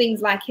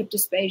things like hip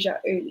dysplasia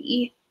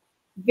early.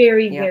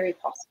 Very, very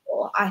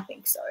possible. I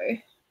think so.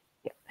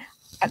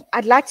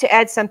 I'd like to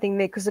add something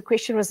there because the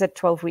question was at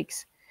 12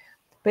 weeks.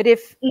 But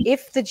if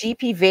the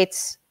GP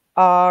vets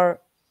are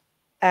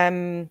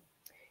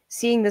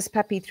seeing this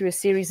puppy through a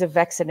series of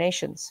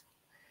vaccinations,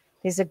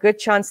 there's a good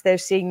chance they're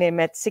seeing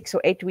them at 6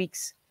 or 8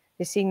 weeks.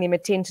 They're seeing them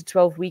at 10 to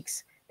 12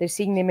 weeks. They're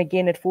seeing them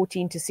again at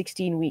 14 to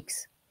 16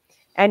 weeks.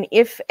 And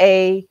if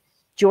a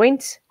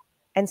joint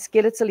and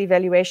skeletal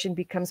evaluation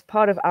becomes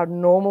part of our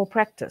normal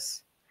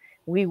practice,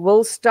 we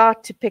will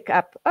start to pick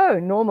up, oh,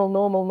 normal,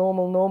 normal,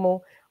 normal,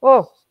 normal.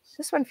 Oh,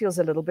 this one feels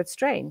a little bit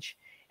strange.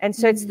 And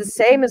so it's the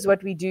same as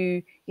what we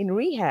do in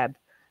rehab.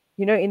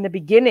 You know, in the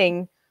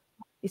beginning,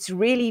 it's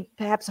really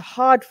perhaps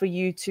hard for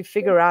you to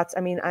figure out.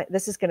 I mean,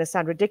 this is going to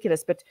sound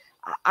ridiculous, but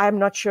I'm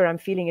not sure I'm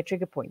feeling a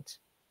trigger point.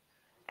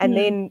 And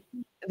then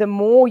the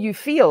more you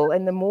feel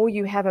and the more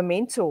you have a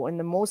mentor and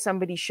the more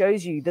somebody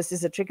shows you this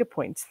is a trigger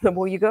point, the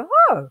more you go,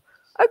 oh,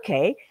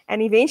 okay.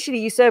 And eventually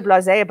you're so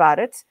blasé about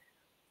it.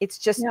 It's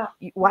just,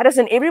 why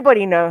doesn't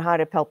everybody know how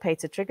to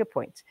palpate a trigger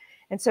point?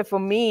 And so for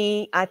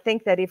me, I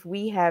think that if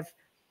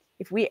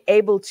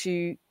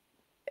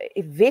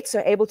vets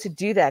are able to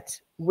do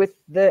that with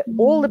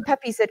all the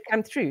puppies that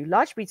come through,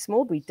 large breed,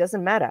 small breed,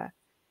 doesn't matter,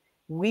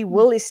 we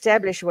will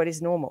establish what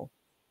is normal.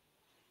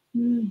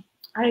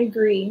 I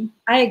agree.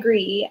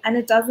 And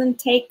it doesn't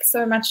take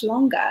so much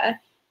longer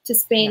to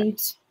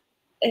spend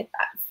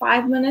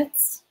 5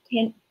 minutes,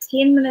 10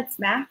 minutes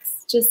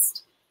max,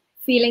 just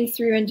feeling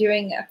through and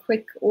doing a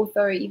quick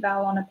ortho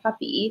eval on a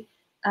puppy.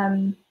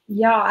 I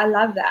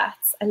love that.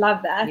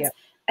 Yeah.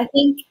 I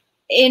think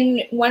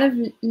in one of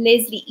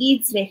Leslie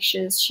Eads'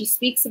 lectures, she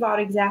speaks about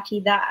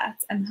exactly that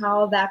and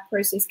how that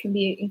process can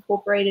be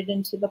incorporated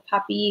into the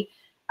puppy.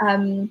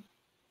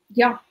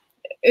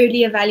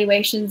 Early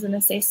evaluations and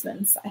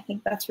assessments. I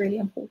think that's really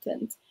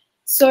important.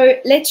 So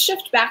let's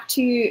shift back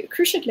to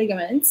cruciate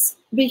ligaments,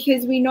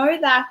 because we know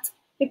that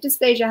hip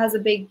dysplasia has a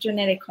big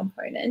genetic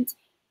component.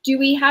 Do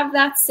we have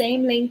that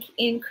same link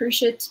in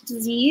cruciate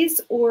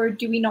disease, or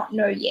do we not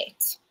know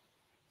yet?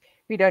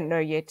 We don't know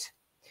yet.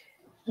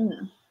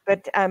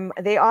 But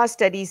there are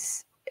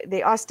studies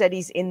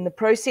in the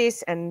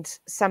process, and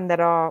some that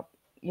are,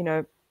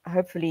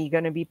 hopefully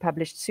going to be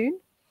published soon.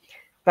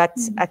 But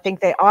I think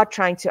they are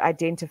trying to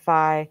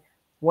identify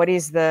what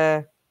is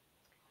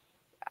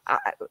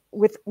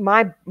with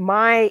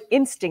my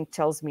instinct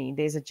tells me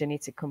there's a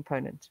genetic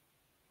component.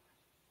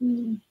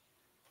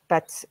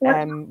 But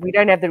we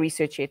don't have the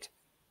research yet.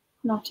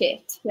 Not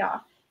yet, yeah.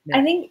 No.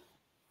 I think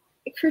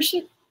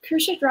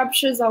cruciate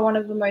ruptures are one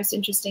of the most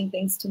interesting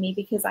things to me,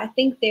 because I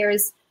think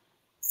there's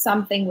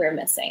something we're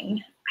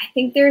missing. I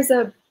think there's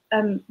a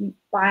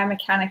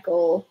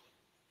biomechanical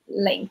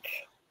link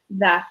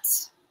that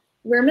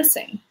we're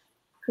missing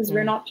because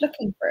we're not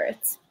looking for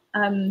it.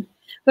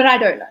 But I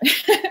don't know.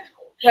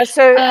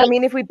 So I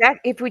mean, if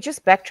we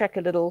just backtrack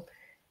a little,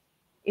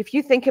 if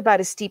you think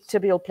about a steep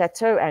tibial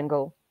plateau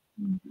angle,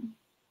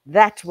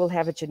 that will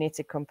have a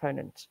genetic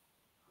component.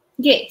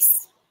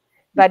 Yes.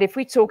 But if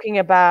we're talking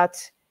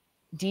about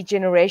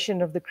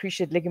degeneration of the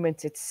cruciate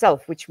ligament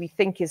itself, which we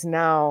think is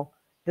now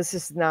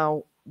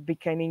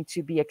beginning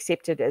to be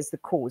accepted as the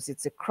cause,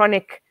 it's a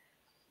chronic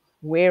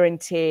wear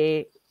and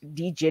tear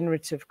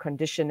degenerative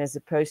condition as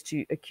opposed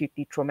to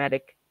acutely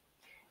traumatic,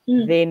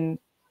 then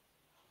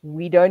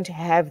we don't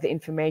have the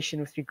information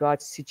with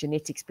regards to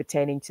genetics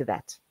pertaining to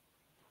that.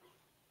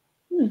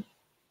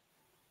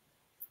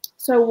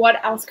 So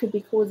what else could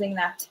be causing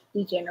that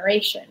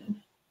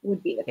degeneration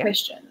would be the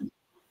question.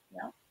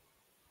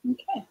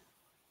 Okay.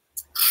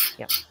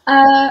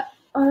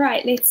 All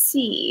right, let's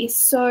see.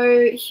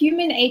 So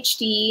human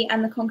HD,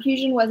 and the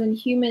conclusion was in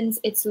humans,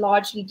 it's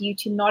largely due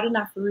to not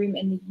enough room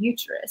in the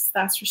uterus,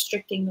 thus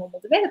restricting normal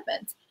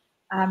development.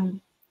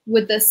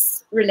 Would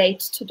this relate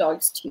to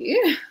dogs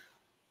too?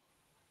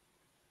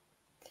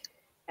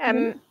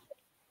 From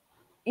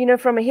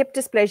a hip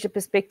dysplasia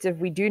perspective,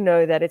 we do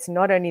know that it's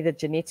not only the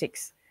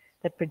genetics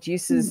that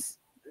produces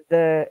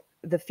the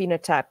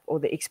phenotype or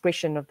the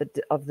expression of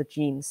the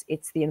genes,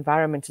 it's the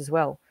environment as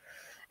well.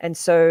 And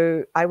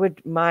so I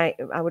would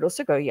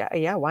also go,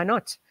 why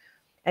not?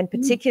 And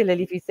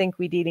particularly if you think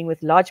we're dealing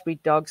with large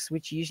breed dogs,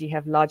 which usually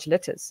have large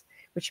litters,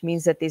 which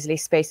means that there's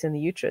less space in the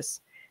uterus,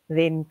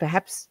 then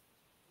perhaps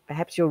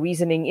your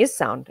reasoning is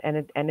sound, and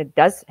it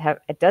does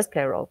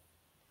play a role.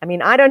 I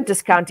mean, I don't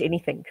discount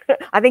anything.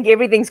 I think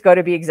everything's got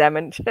to be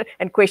examined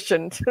and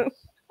questioned.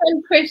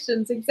 And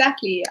questions,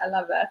 exactly. I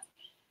love that.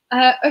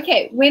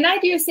 Okay, when I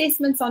do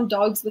assessments on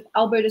dogs with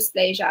elbow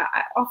dysplasia,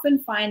 I often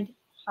find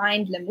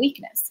hind limb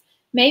weakness,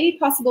 maybe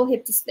possible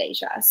hip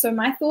dysplasia. So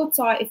my thoughts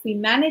are, if we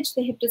manage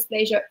the hip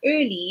dysplasia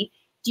early,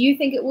 do you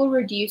think it will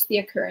reduce the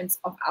occurrence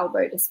of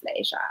elbow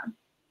dysplasia?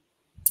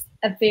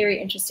 A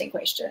very interesting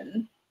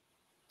question.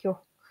 Sure.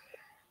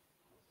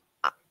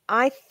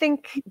 I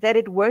think that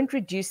it won't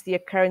reduce the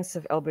occurrence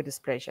of elbow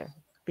dysplasia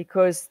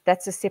because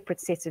that's a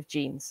separate set of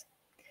genes.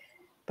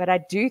 But I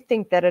do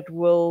think that it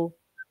will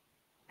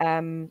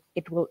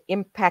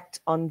impact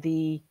on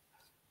the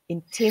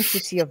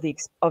intensity of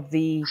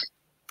the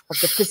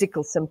of the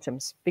physical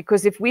symptoms.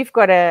 Because if we've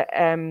got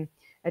a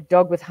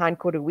dog with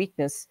hindquarter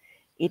weakness,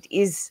 it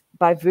is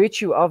by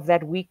virtue of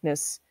that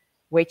weakness,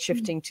 weight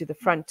shifting to the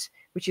front,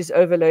 which is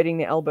overloading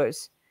the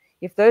elbows.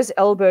 If those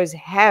elbows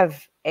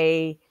have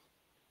a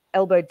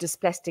elbow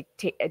dysplastic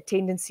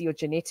tendency or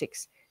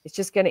genetics, it's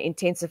just going to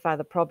intensify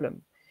the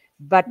problem.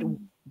 But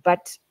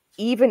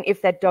even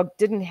if that dog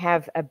didn't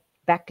have a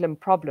back limb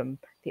problem,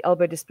 the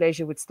elbow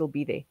dysplasia would still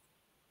be there.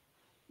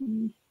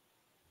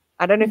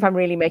 I don't know if I'm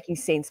really making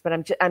sense, but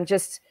I'm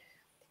just,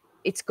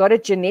 it's got a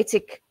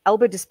genetic,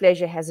 elbow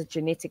dysplasia has a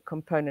genetic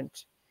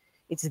component.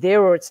 It's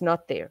there or it's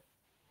not there.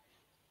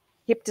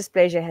 Hip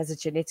dysplasia has a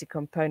genetic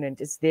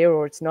component. It's there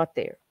or it's not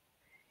there.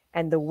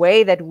 And the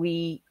way that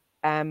we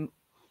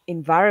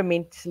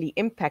environmentally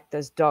impact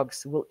those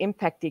dogs will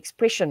impact the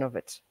expression of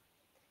it,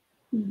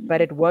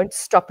 but it won't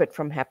stop it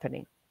from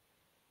happening.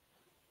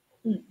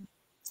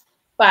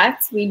 But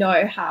we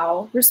know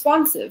how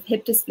responsive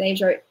hip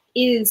dysplasia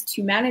is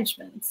to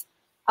management.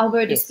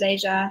 Elbow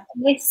dysplasia,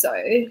 less so.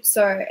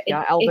 So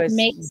it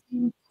makes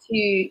sense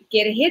to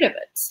get ahead of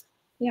it.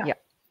 Yeah.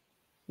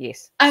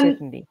 Yes,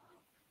 certainly.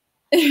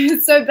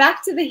 So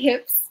back to the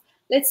hips.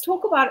 Let's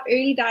talk about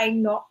early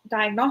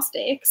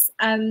diagnostics.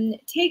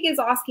 Tig is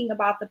asking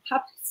about the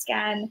pup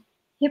scan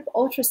hip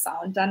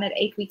ultrasound done at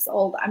 8 weeks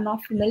old. I'm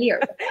not familiar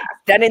with that.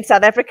 Done in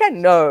South Africa?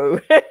 No.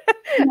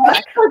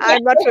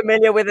 I'm not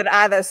familiar with it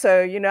either.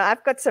 So, you know,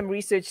 I've got some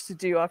research to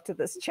do after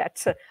this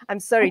chat. I'm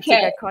sorry, Tig,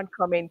 I can't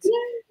comment.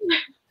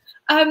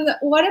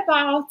 What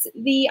about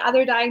the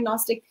other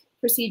diagnostic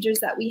procedures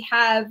that we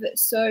have?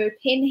 So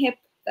pen hip,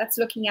 that's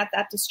looking at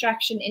that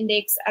distraction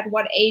index. At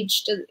what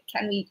age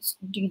can we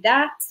do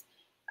that?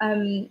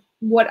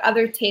 What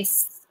other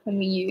tests can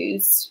we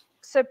use?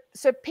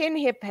 So pen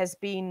hip has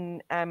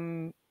been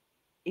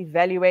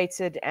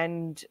evaluated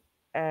and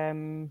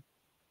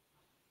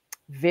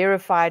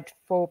verified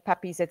for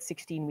puppies at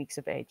 16 weeks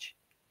of age.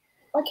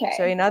 Okay.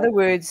 So in other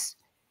words,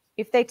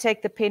 if they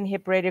take the pen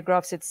hip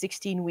radiographs at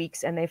 16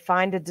 weeks and they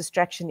find a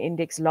distraction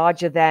index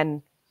larger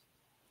than,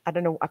 I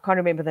don't know, I can't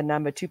remember the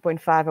number,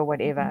 2.5 or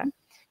whatever,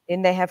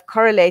 then they have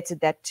correlated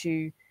that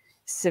to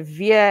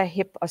severe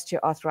hip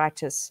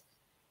osteoarthritis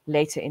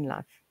later in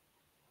life.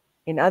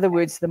 In other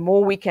words, the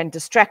more we can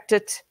distract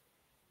it,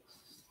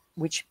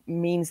 which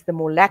means the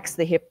more lax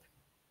the hip,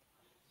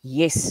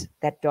 yes,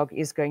 that dog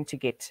is going to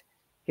get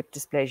hip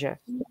dysplasia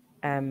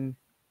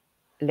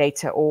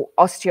later, or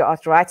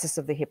osteoarthritis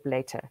of the hip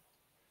later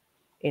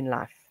in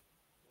life.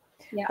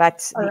 Yeah.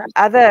 But the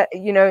other,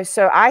 you know,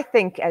 so I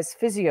think as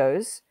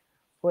physios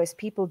or as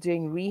people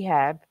doing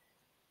rehab,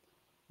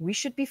 we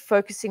should be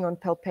focusing on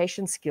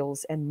palpation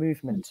skills and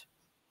movement,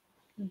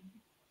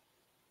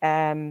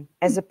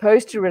 as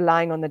opposed to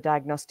relying on the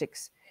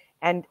diagnostics.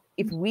 And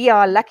if we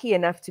are lucky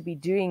enough to be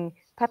doing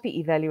puppy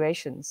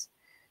evaluations,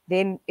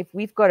 then if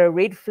we've got a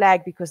red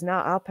flag, because now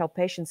our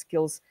palpation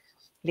skills,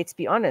 let's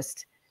be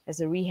honest, as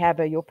a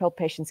rehabber, your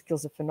palpation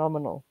skills are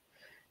phenomenal.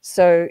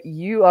 So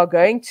you are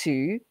going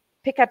to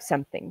pick up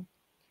something.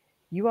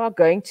 You are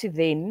going to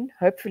then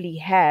hopefully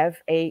have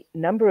a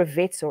number of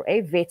vets or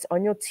a vet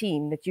on your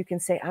team that you can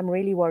say, I'm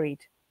really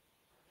worried.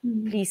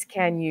 Please,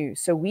 can you?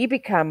 So we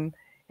become,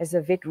 as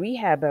a vet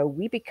rehabber,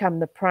 we become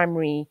the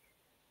primary,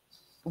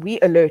 we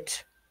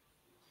alert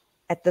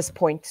at this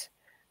point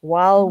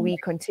while we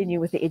continue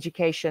with the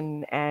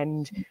education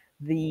and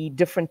the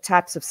different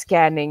types of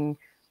scanning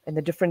and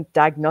the different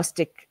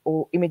diagnostic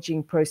or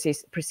imaging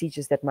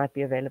procedures that might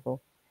be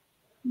available.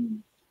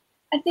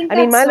 I think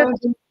that's so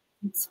important,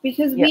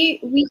 because we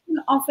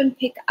can often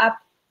pick up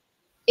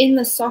in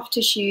the soft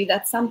tissue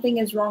that something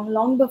is wrong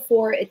long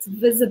before it's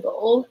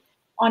visible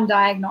on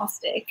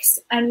diagnostics.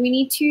 And we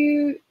need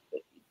to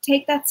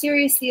take that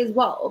seriously as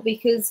well,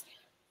 because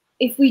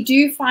if we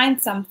do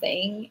find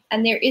something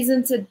and there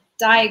isn't a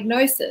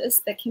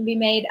diagnosis that can be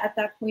made at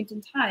that point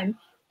in time,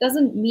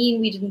 doesn't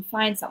mean we didn't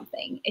find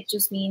something. It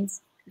just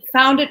means we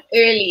found it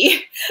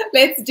early.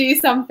 Let's do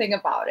something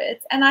about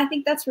it. And I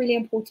think that's really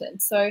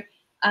important. So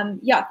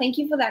yeah, thank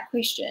you for that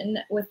question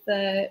with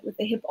the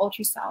hip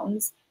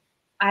ultrasounds.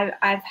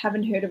 I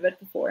haven't heard of it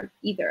before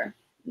either.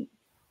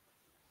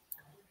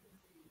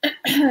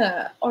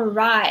 All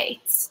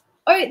right.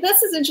 Oh,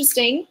 this is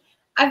interesting.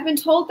 I've been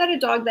told that a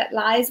dog that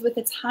lies with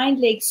its hind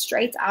legs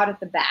straight out at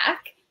the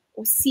back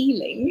or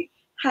ceiling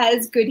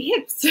has good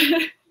hips.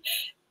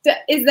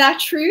 Is that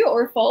true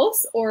or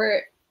false,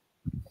 or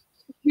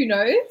who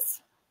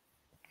knows?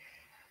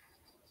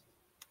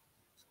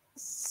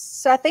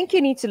 So I think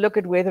you need to look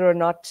at whether or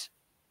not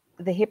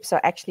the hips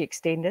are actually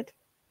extended.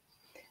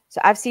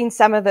 So I've seen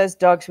some of those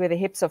dogs where the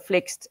hips are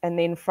flexed, and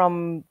then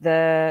from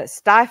the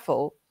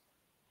stifle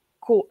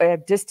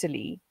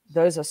distally,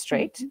 those are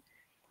straight.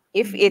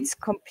 If it's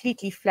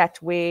completely flat,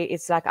 where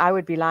it's like I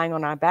would be lying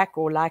on our back,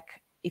 or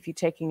like if you're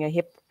taking a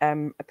hip,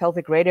 a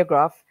pelvic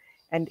radiograph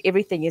and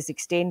everything is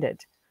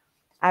extended,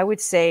 I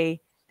would say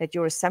that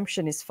your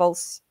assumption is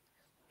false,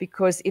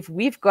 because if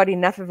we've got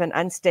enough of an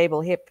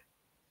unstable hip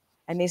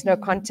and there's no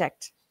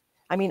contact,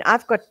 I mean,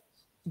 I've got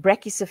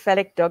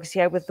brachycephalic dogs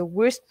here with the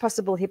worst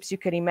possible hips you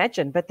can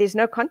imagine, but there's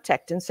no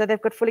contact, and so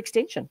they've got full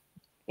extension.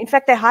 In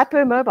fact, they're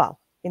hypermobile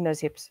in those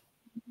hips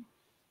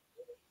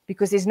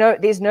because there's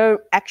no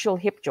actual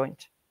hip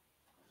joint.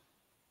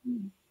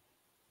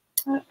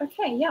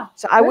 Okay, yeah.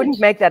 So I wouldn't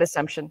make that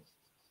assumption.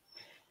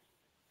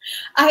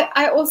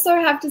 I also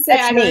have to say,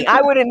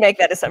 I wouldn't make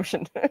that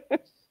assumption.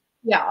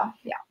 Yeah.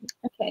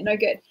 Okay, no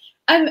good.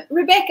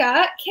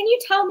 Rebecca, can you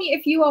tell me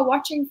if you are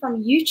watching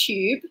from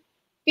YouTube?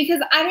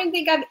 Because I don't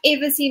think I've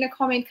ever seen a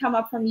comment come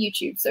up from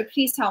YouTube. So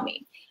please tell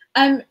me.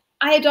 I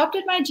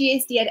adopted my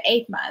GSD at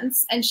 8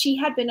 months, and she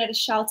had been at a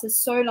shelter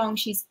so long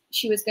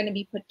she was going to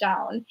be put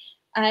down.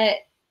 Yeah.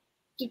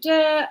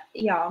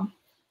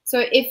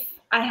 So if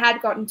I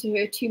had gotten to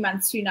her 2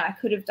 months sooner, I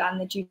could have done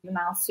the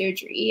juvenile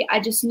surgery.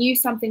 I just knew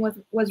something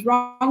was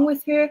wrong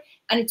with her,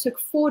 and it took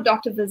 4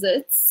 doctor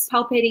visits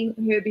palpating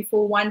her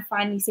before one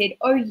finally said,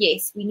 "Oh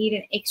yes, we need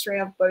an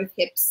X-ray of both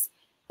hips.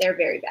 They're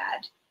very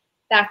bad."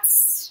 That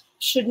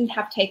shouldn't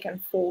have taken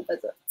 4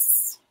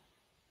 visits.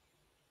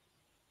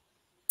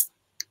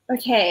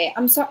 Okay,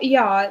 I'm sorry.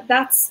 Yeah,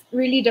 that's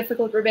really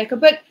difficult, Rebecca.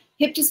 But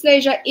hip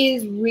dysplasia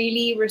is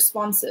really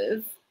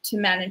responsive to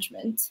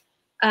management.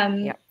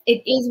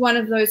 It is one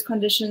of those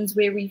conditions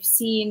where we've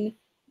seen,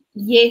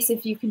 yes,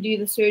 if you can do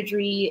the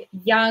surgery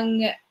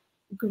young,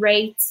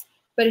 great.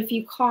 But if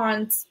you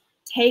can't,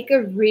 take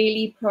a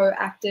really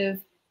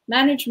proactive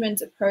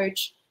management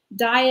approach,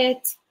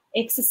 diet,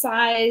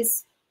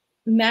 exercise,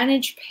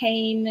 manage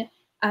pain,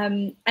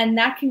 and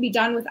that can be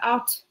done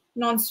without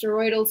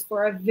non-steroidals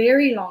for a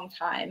very long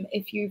time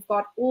if you've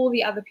got all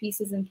the other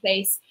pieces in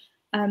place.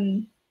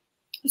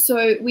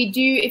 So we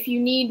do, if you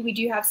need, we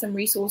do have some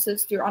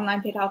resources through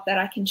Online Pet Health that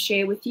I can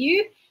share with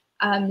you.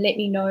 Let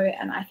me know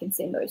and I can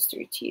send those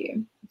through to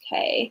you.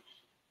 Okay.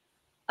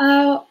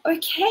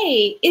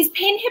 Okay. Is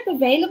Pen Hip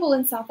available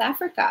in South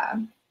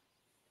Africa?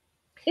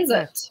 Is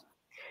it?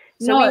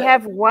 So no. we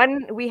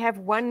have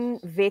one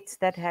vet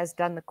that has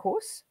done the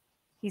course.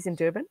 He's in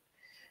Durban.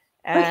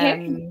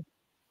 Okay.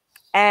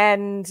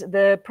 And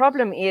the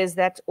problem is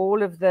that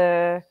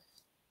so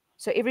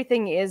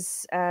everything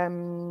is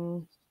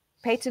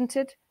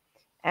patented,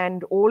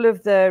 and all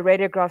of the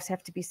radiographs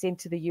have to be sent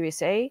to the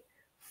USA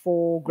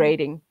for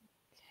grading.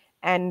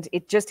 And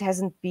it just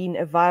hasn't been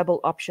a viable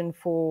option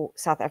for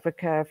South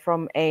Africa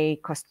from a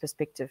cost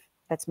perspective.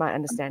 That's my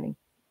understanding.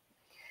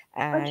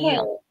 Okay.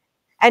 Yeah.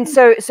 And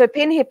so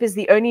Pen Hip is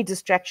the only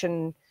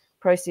distraction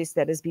process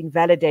that has been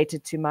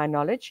validated to my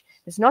knowledge.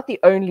 It's not the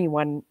only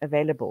one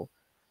available.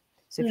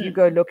 So if you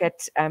go look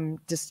at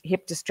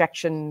hip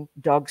distraction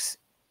dogs,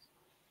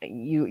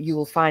 you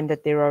will find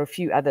that there are a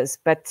few others,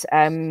 but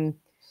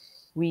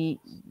we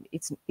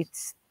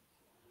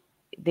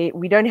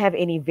don't have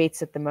any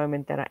vets at the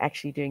moment that are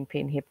actually doing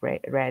Pen Hip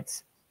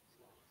rads,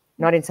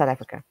 not in South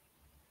Africa.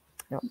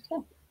 No.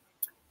 Okay.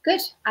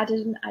 Good. I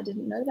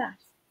didn't know that.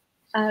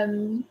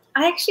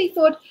 I actually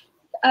thought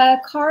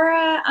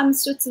Cara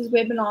Amstutz's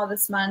webinar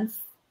this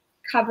month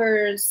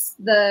covers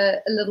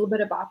a little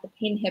bit about the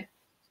Pen Hip,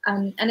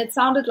 and it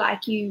sounded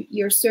like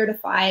you're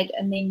certified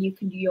and then you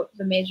can do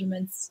the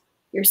measurements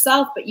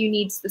yourself, but you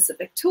need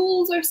specific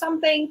tools or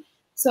something.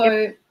 So,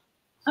 yep.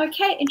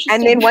 Okay, interesting.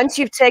 And then once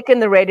you've taken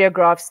the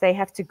radiographs, they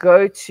have to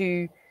go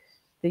to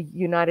the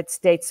United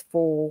States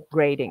for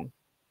grading.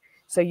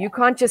 So you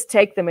can't just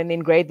take them and then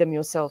grade them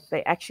yourself.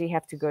 They actually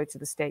have to go to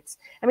the States.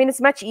 I mean,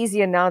 it's much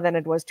easier now than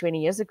it was 20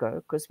 years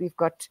ago because we've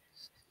got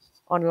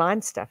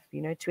online stuff.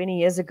 20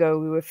 years ago,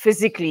 we were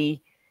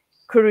physically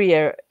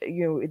courier,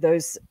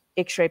 those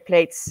X-ray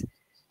plates.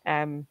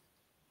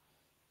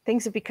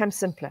 Things have become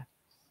simpler.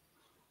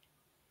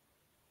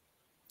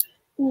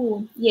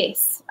 Oh,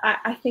 yes.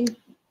 I think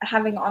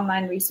having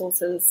online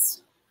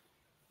resources,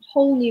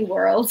 whole new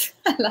world.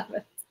 I love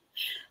it.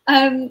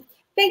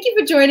 Thank you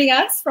for joining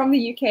us from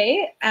the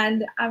UK,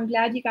 and I'm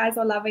glad you guys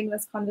are loving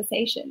this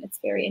conversation. It's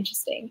very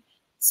interesting.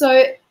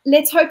 So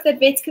let's hope that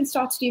vets can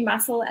start to do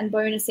muscle and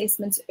bone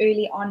assessments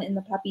early on in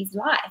the puppy's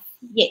life.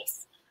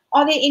 Yes.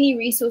 Are there any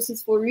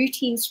resources for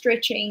routine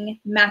stretching,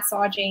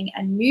 massaging,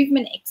 and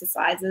movement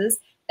exercises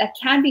that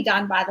can be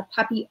done by the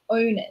puppy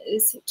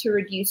owners to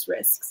reduce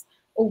risks,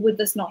 or would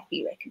this not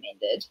be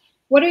recommended?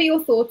 What are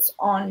your thoughts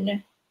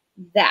on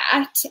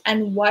that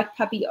and what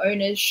puppy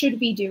owners should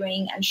be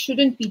doing and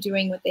shouldn't be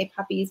doing with their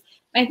puppies?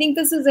 I think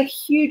this is a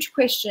huge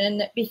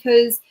question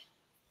because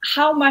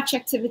how much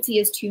activity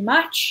is too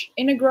much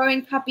in a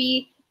growing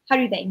puppy? How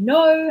do they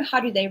know? How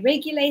do they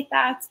regulate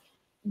that?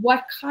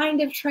 What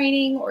kind of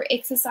training or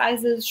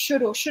exercises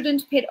should or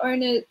shouldn't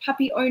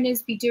puppy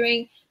owners be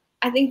doing?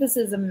 I think this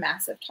is a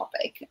massive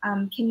topic.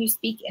 Can you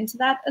speak into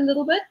that a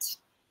little bit?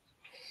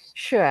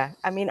 Sure.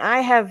 I mean,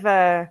 I have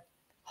a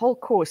whole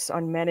course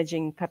on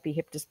managing puppy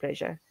hip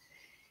dysplasia,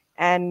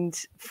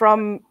 and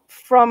from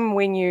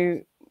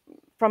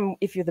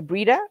if you're the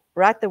breeder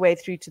right the way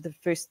through to the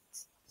first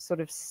sort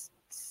of,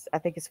 I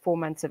think it's 4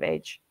 months of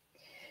age.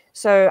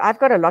 So I've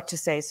got a lot to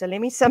say. So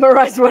let me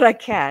summarize what I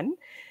can.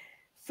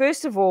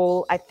 First of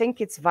all, I think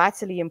it's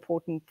vitally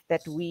important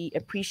that we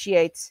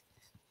appreciate.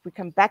 We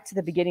come back to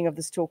the beginning of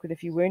this talk, and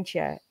if you weren't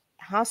here,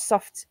 how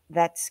soft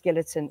that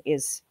skeleton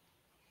is.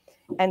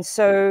 And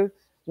so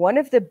one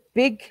of the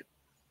big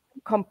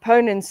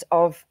components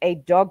of a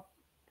dog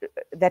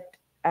that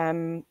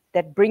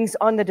that brings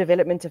on the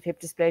development of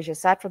hip dysplasia,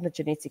 aside from the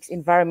genetics,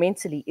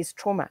 environmentally, is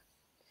trauma.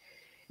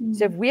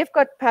 So if we've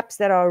got pups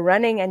that are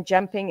running and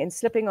jumping and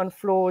slipping on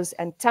floors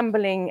and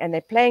tumbling, and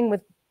they're playing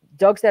with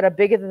dogs that are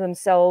bigger than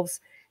themselves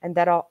and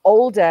that are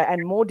older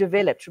and more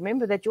developed,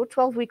 remember that your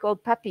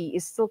 12-week-old puppy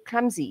is still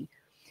clumsy.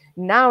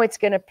 Now it's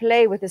going to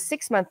play with a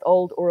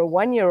 6-month-old or a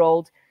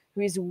 1-year-old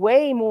who is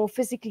way more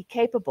physically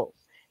capable.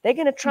 They're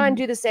going to try and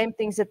do the same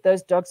things that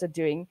those dogs are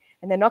doing,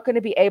 and they're not going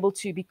to be able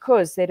to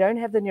because they don't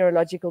have the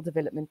neurological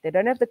development. They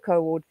don't have the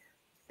cohort.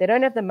 They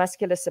don't have the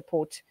muscular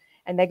support,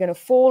 and they're going to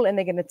fall and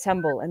they're going to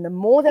tumble. And the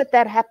more that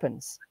that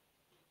happens,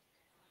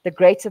 the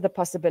greater the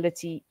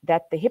possibility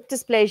that the hip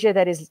dysplasia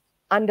that is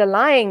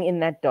underlying in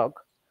that dog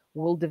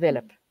will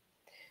develop.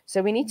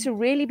 So we need to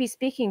really be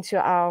speaking to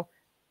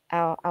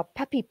our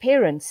puppy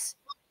parents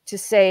to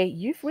say,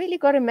 you've really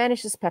got to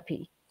manage this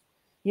puppy,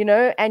 you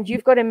know, and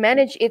you've got to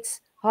manage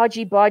its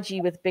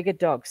haji-baji with bigger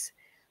dogs.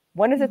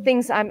 One of the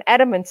things I'm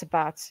adamant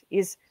about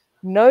is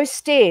no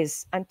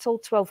stairs until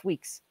 12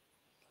 weeks.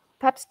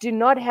 Pups do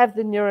not have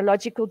the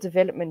neurological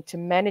development to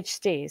manage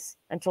stairs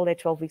until they're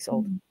 12 weeks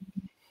old.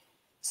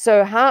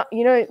 So how,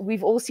 you know,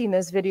 we've all seen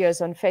those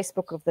videos on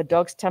Facebook of the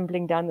dogs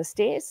tumbling down the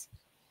stairs.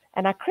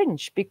 And I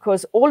cringe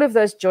because all of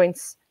those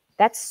joints,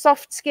 that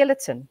soft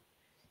skeleton,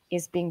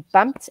 is being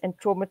bumped and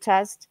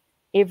traumatized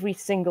every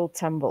single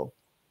tumble.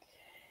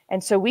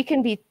 And so we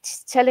can be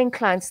telling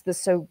clients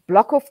this, so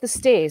block off the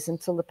stairs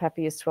until the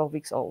puppy is 12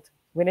 weeks old.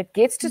 When it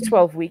gets to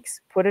 12 weeks,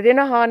 put it in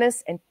a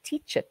harness and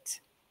teach it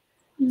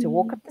to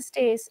walk up the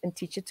stairs and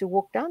teach it to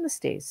walk down the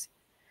stairs.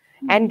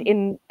 And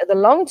in the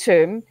long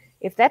term,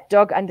 if that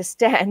dog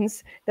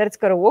understands that it's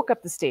got to walk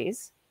up the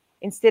stairs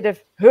instead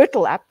of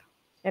hurtle up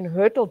and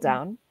hurtle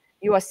down,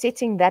 you are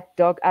setting that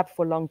dog up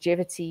for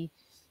longevity,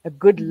 a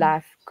good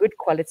life, good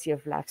quality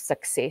of life,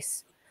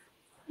 success.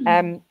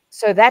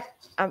 So that,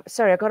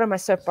 sorry, I got on my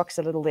soapbox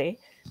a little there,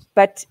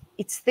 but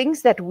it's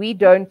things that we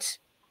don't,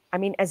 I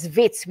mean, as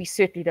vets, we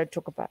certainly don't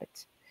talk about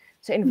it.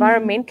 So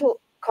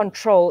environmental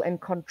control and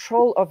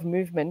control of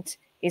movement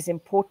is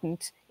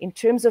important in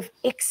terms of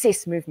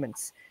excess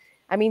movements.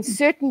 I mean,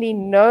 certainly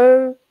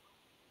no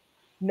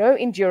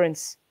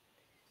endurance.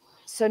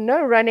 So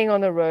no running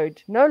on the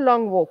road, no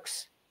long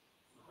walks,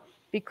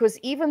 because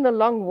even the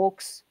long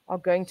walks are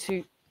going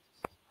to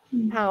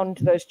pound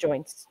those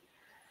joints.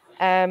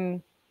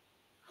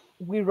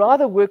 We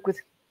rather work with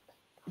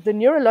the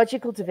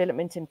neurological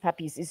development in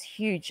puppies is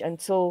huge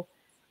until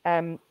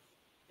 4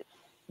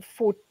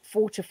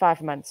 to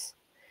 5 months.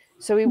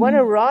 So we want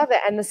to rather,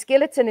 and the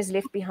skeleton is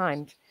left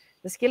behind.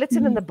 The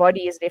skeleton in the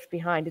body is left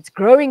behind. It's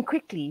growing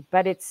quickly,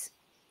 but it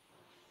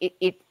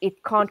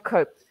can't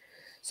cope.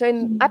 So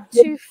in up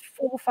to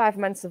 4 or 5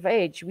 months of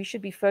age, we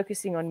should be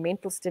focusing on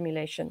mental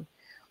stimulation,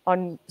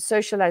 on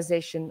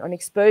socialization, on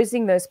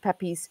exposing those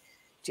puppies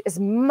to as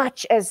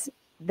much as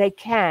they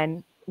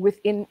can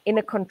in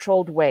a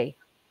controlled way.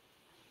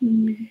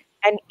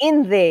 And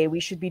in there, we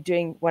should be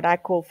doing what I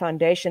call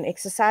foundation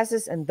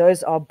exercises, and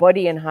those are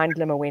body and hind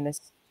limb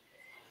awareness.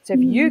 So if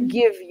you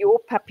give your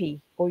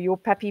puppy or your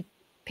puppy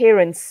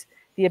parents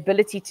the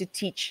ability to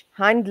teach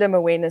hind limb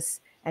awareness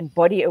and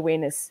body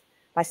awareness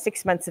by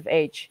 6 months of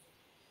age,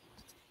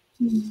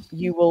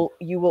 you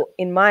will,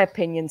 in my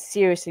opinion,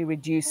 seriously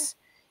reduce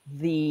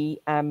the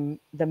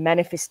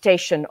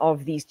manifestation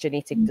of these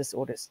genetic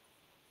disorders.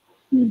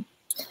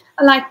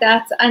 I like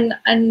that.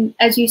 And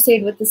as you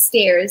said with the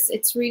stairs,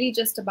 it's really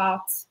just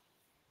about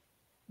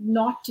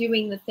not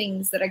doing the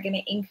things that are going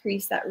to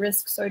increase that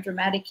risk so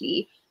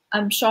dramatically.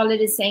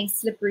 Charlotte is saying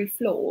slippery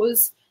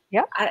floors.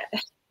 Yeah.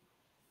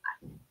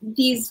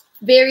 These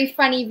very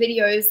funny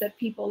videos that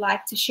people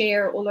like to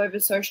share all over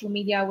social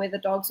media where the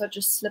dogs are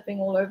just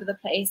slipping all over the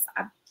place.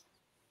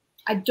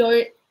 I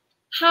don't,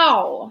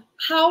 how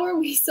are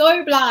we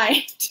so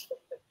blind?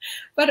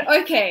 But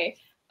okay.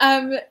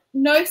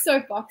 No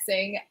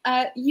soapboxing.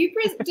 Tanya,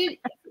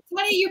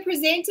 you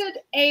presented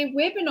a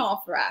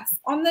webinar for us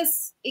on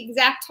this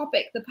exact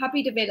topic, the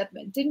puppy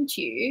development, didn't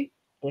you?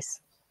 Yes.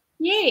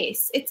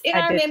 Yes, it's in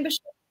our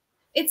membership.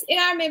 It's in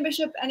our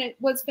membership, and it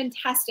was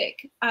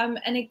fantastic. And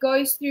it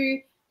goes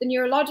through the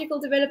neurological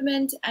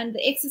development and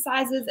the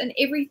exercises, and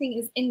everything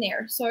is in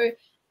there. So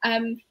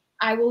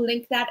I will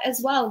link that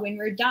as well when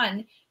we're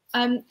done.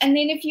 And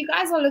then if you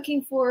guys are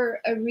looking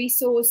for a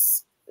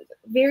resource,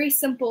 very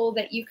simple,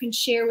 that you can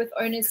share with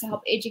owners to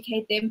help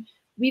educate them,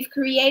 we've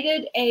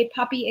created a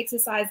puppy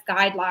exercise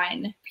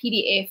guideline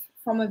PDF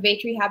from a vet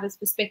rehabber's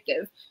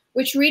perspective,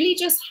 which really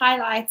just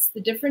highlights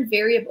the different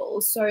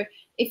variables. So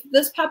if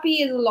this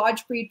puppy is a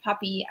large breed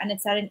puppy and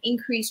it's at an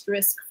increased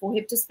risk for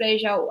hip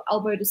dysplasia or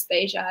elbow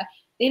dysplasia,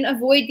 then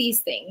avoid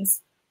these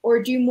things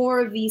or do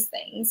more of these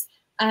things.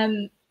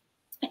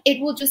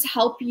 It will just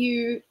help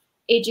you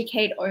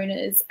educate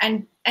owners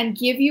and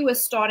give you a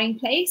starting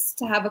place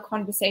to have a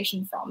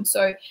conversation from.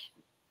 So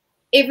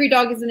every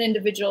dog is an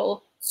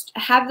individual.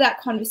 have that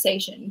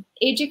conversation,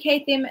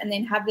 educate them, and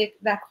then have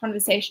that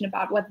conversation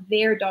about what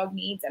their dog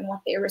needs and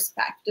what their risk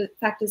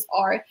factors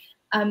are.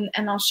 And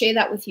I'll share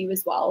that with you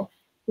as well,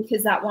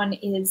 because that one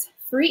is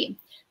free.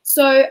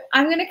 So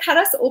I'm going to cut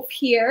us off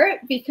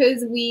here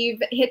because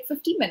we've hit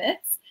 50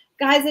 minutes.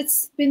 Guys,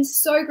 it's been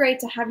so great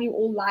to have you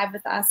all live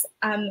with us.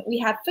 We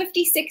have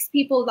 56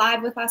 people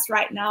live with us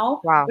right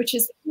now, wow, which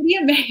is really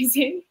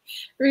amazing,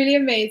 really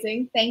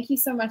amazing. Thank you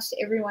so much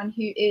to everyone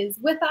who is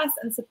with us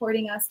and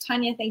supporting us.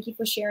 Tanya, thank you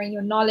for sharing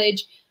your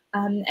knowledge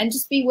and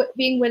just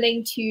being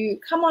willing to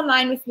come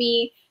online with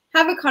me,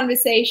 have a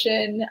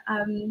conversation,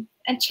 and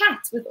chat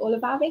with all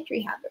of our vet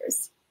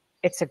rehabbers.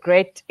 It's a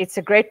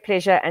great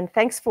pleasure, and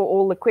thanks for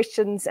all the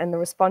questions and the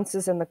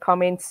responses and the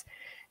comments.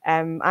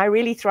 I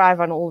really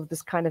thrive on all of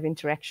this kind of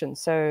interaction.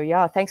 So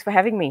yeah, thanks for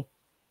having me.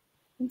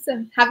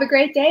 Awesome. Have a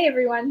great day,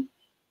 everyone.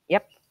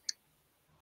 Yep.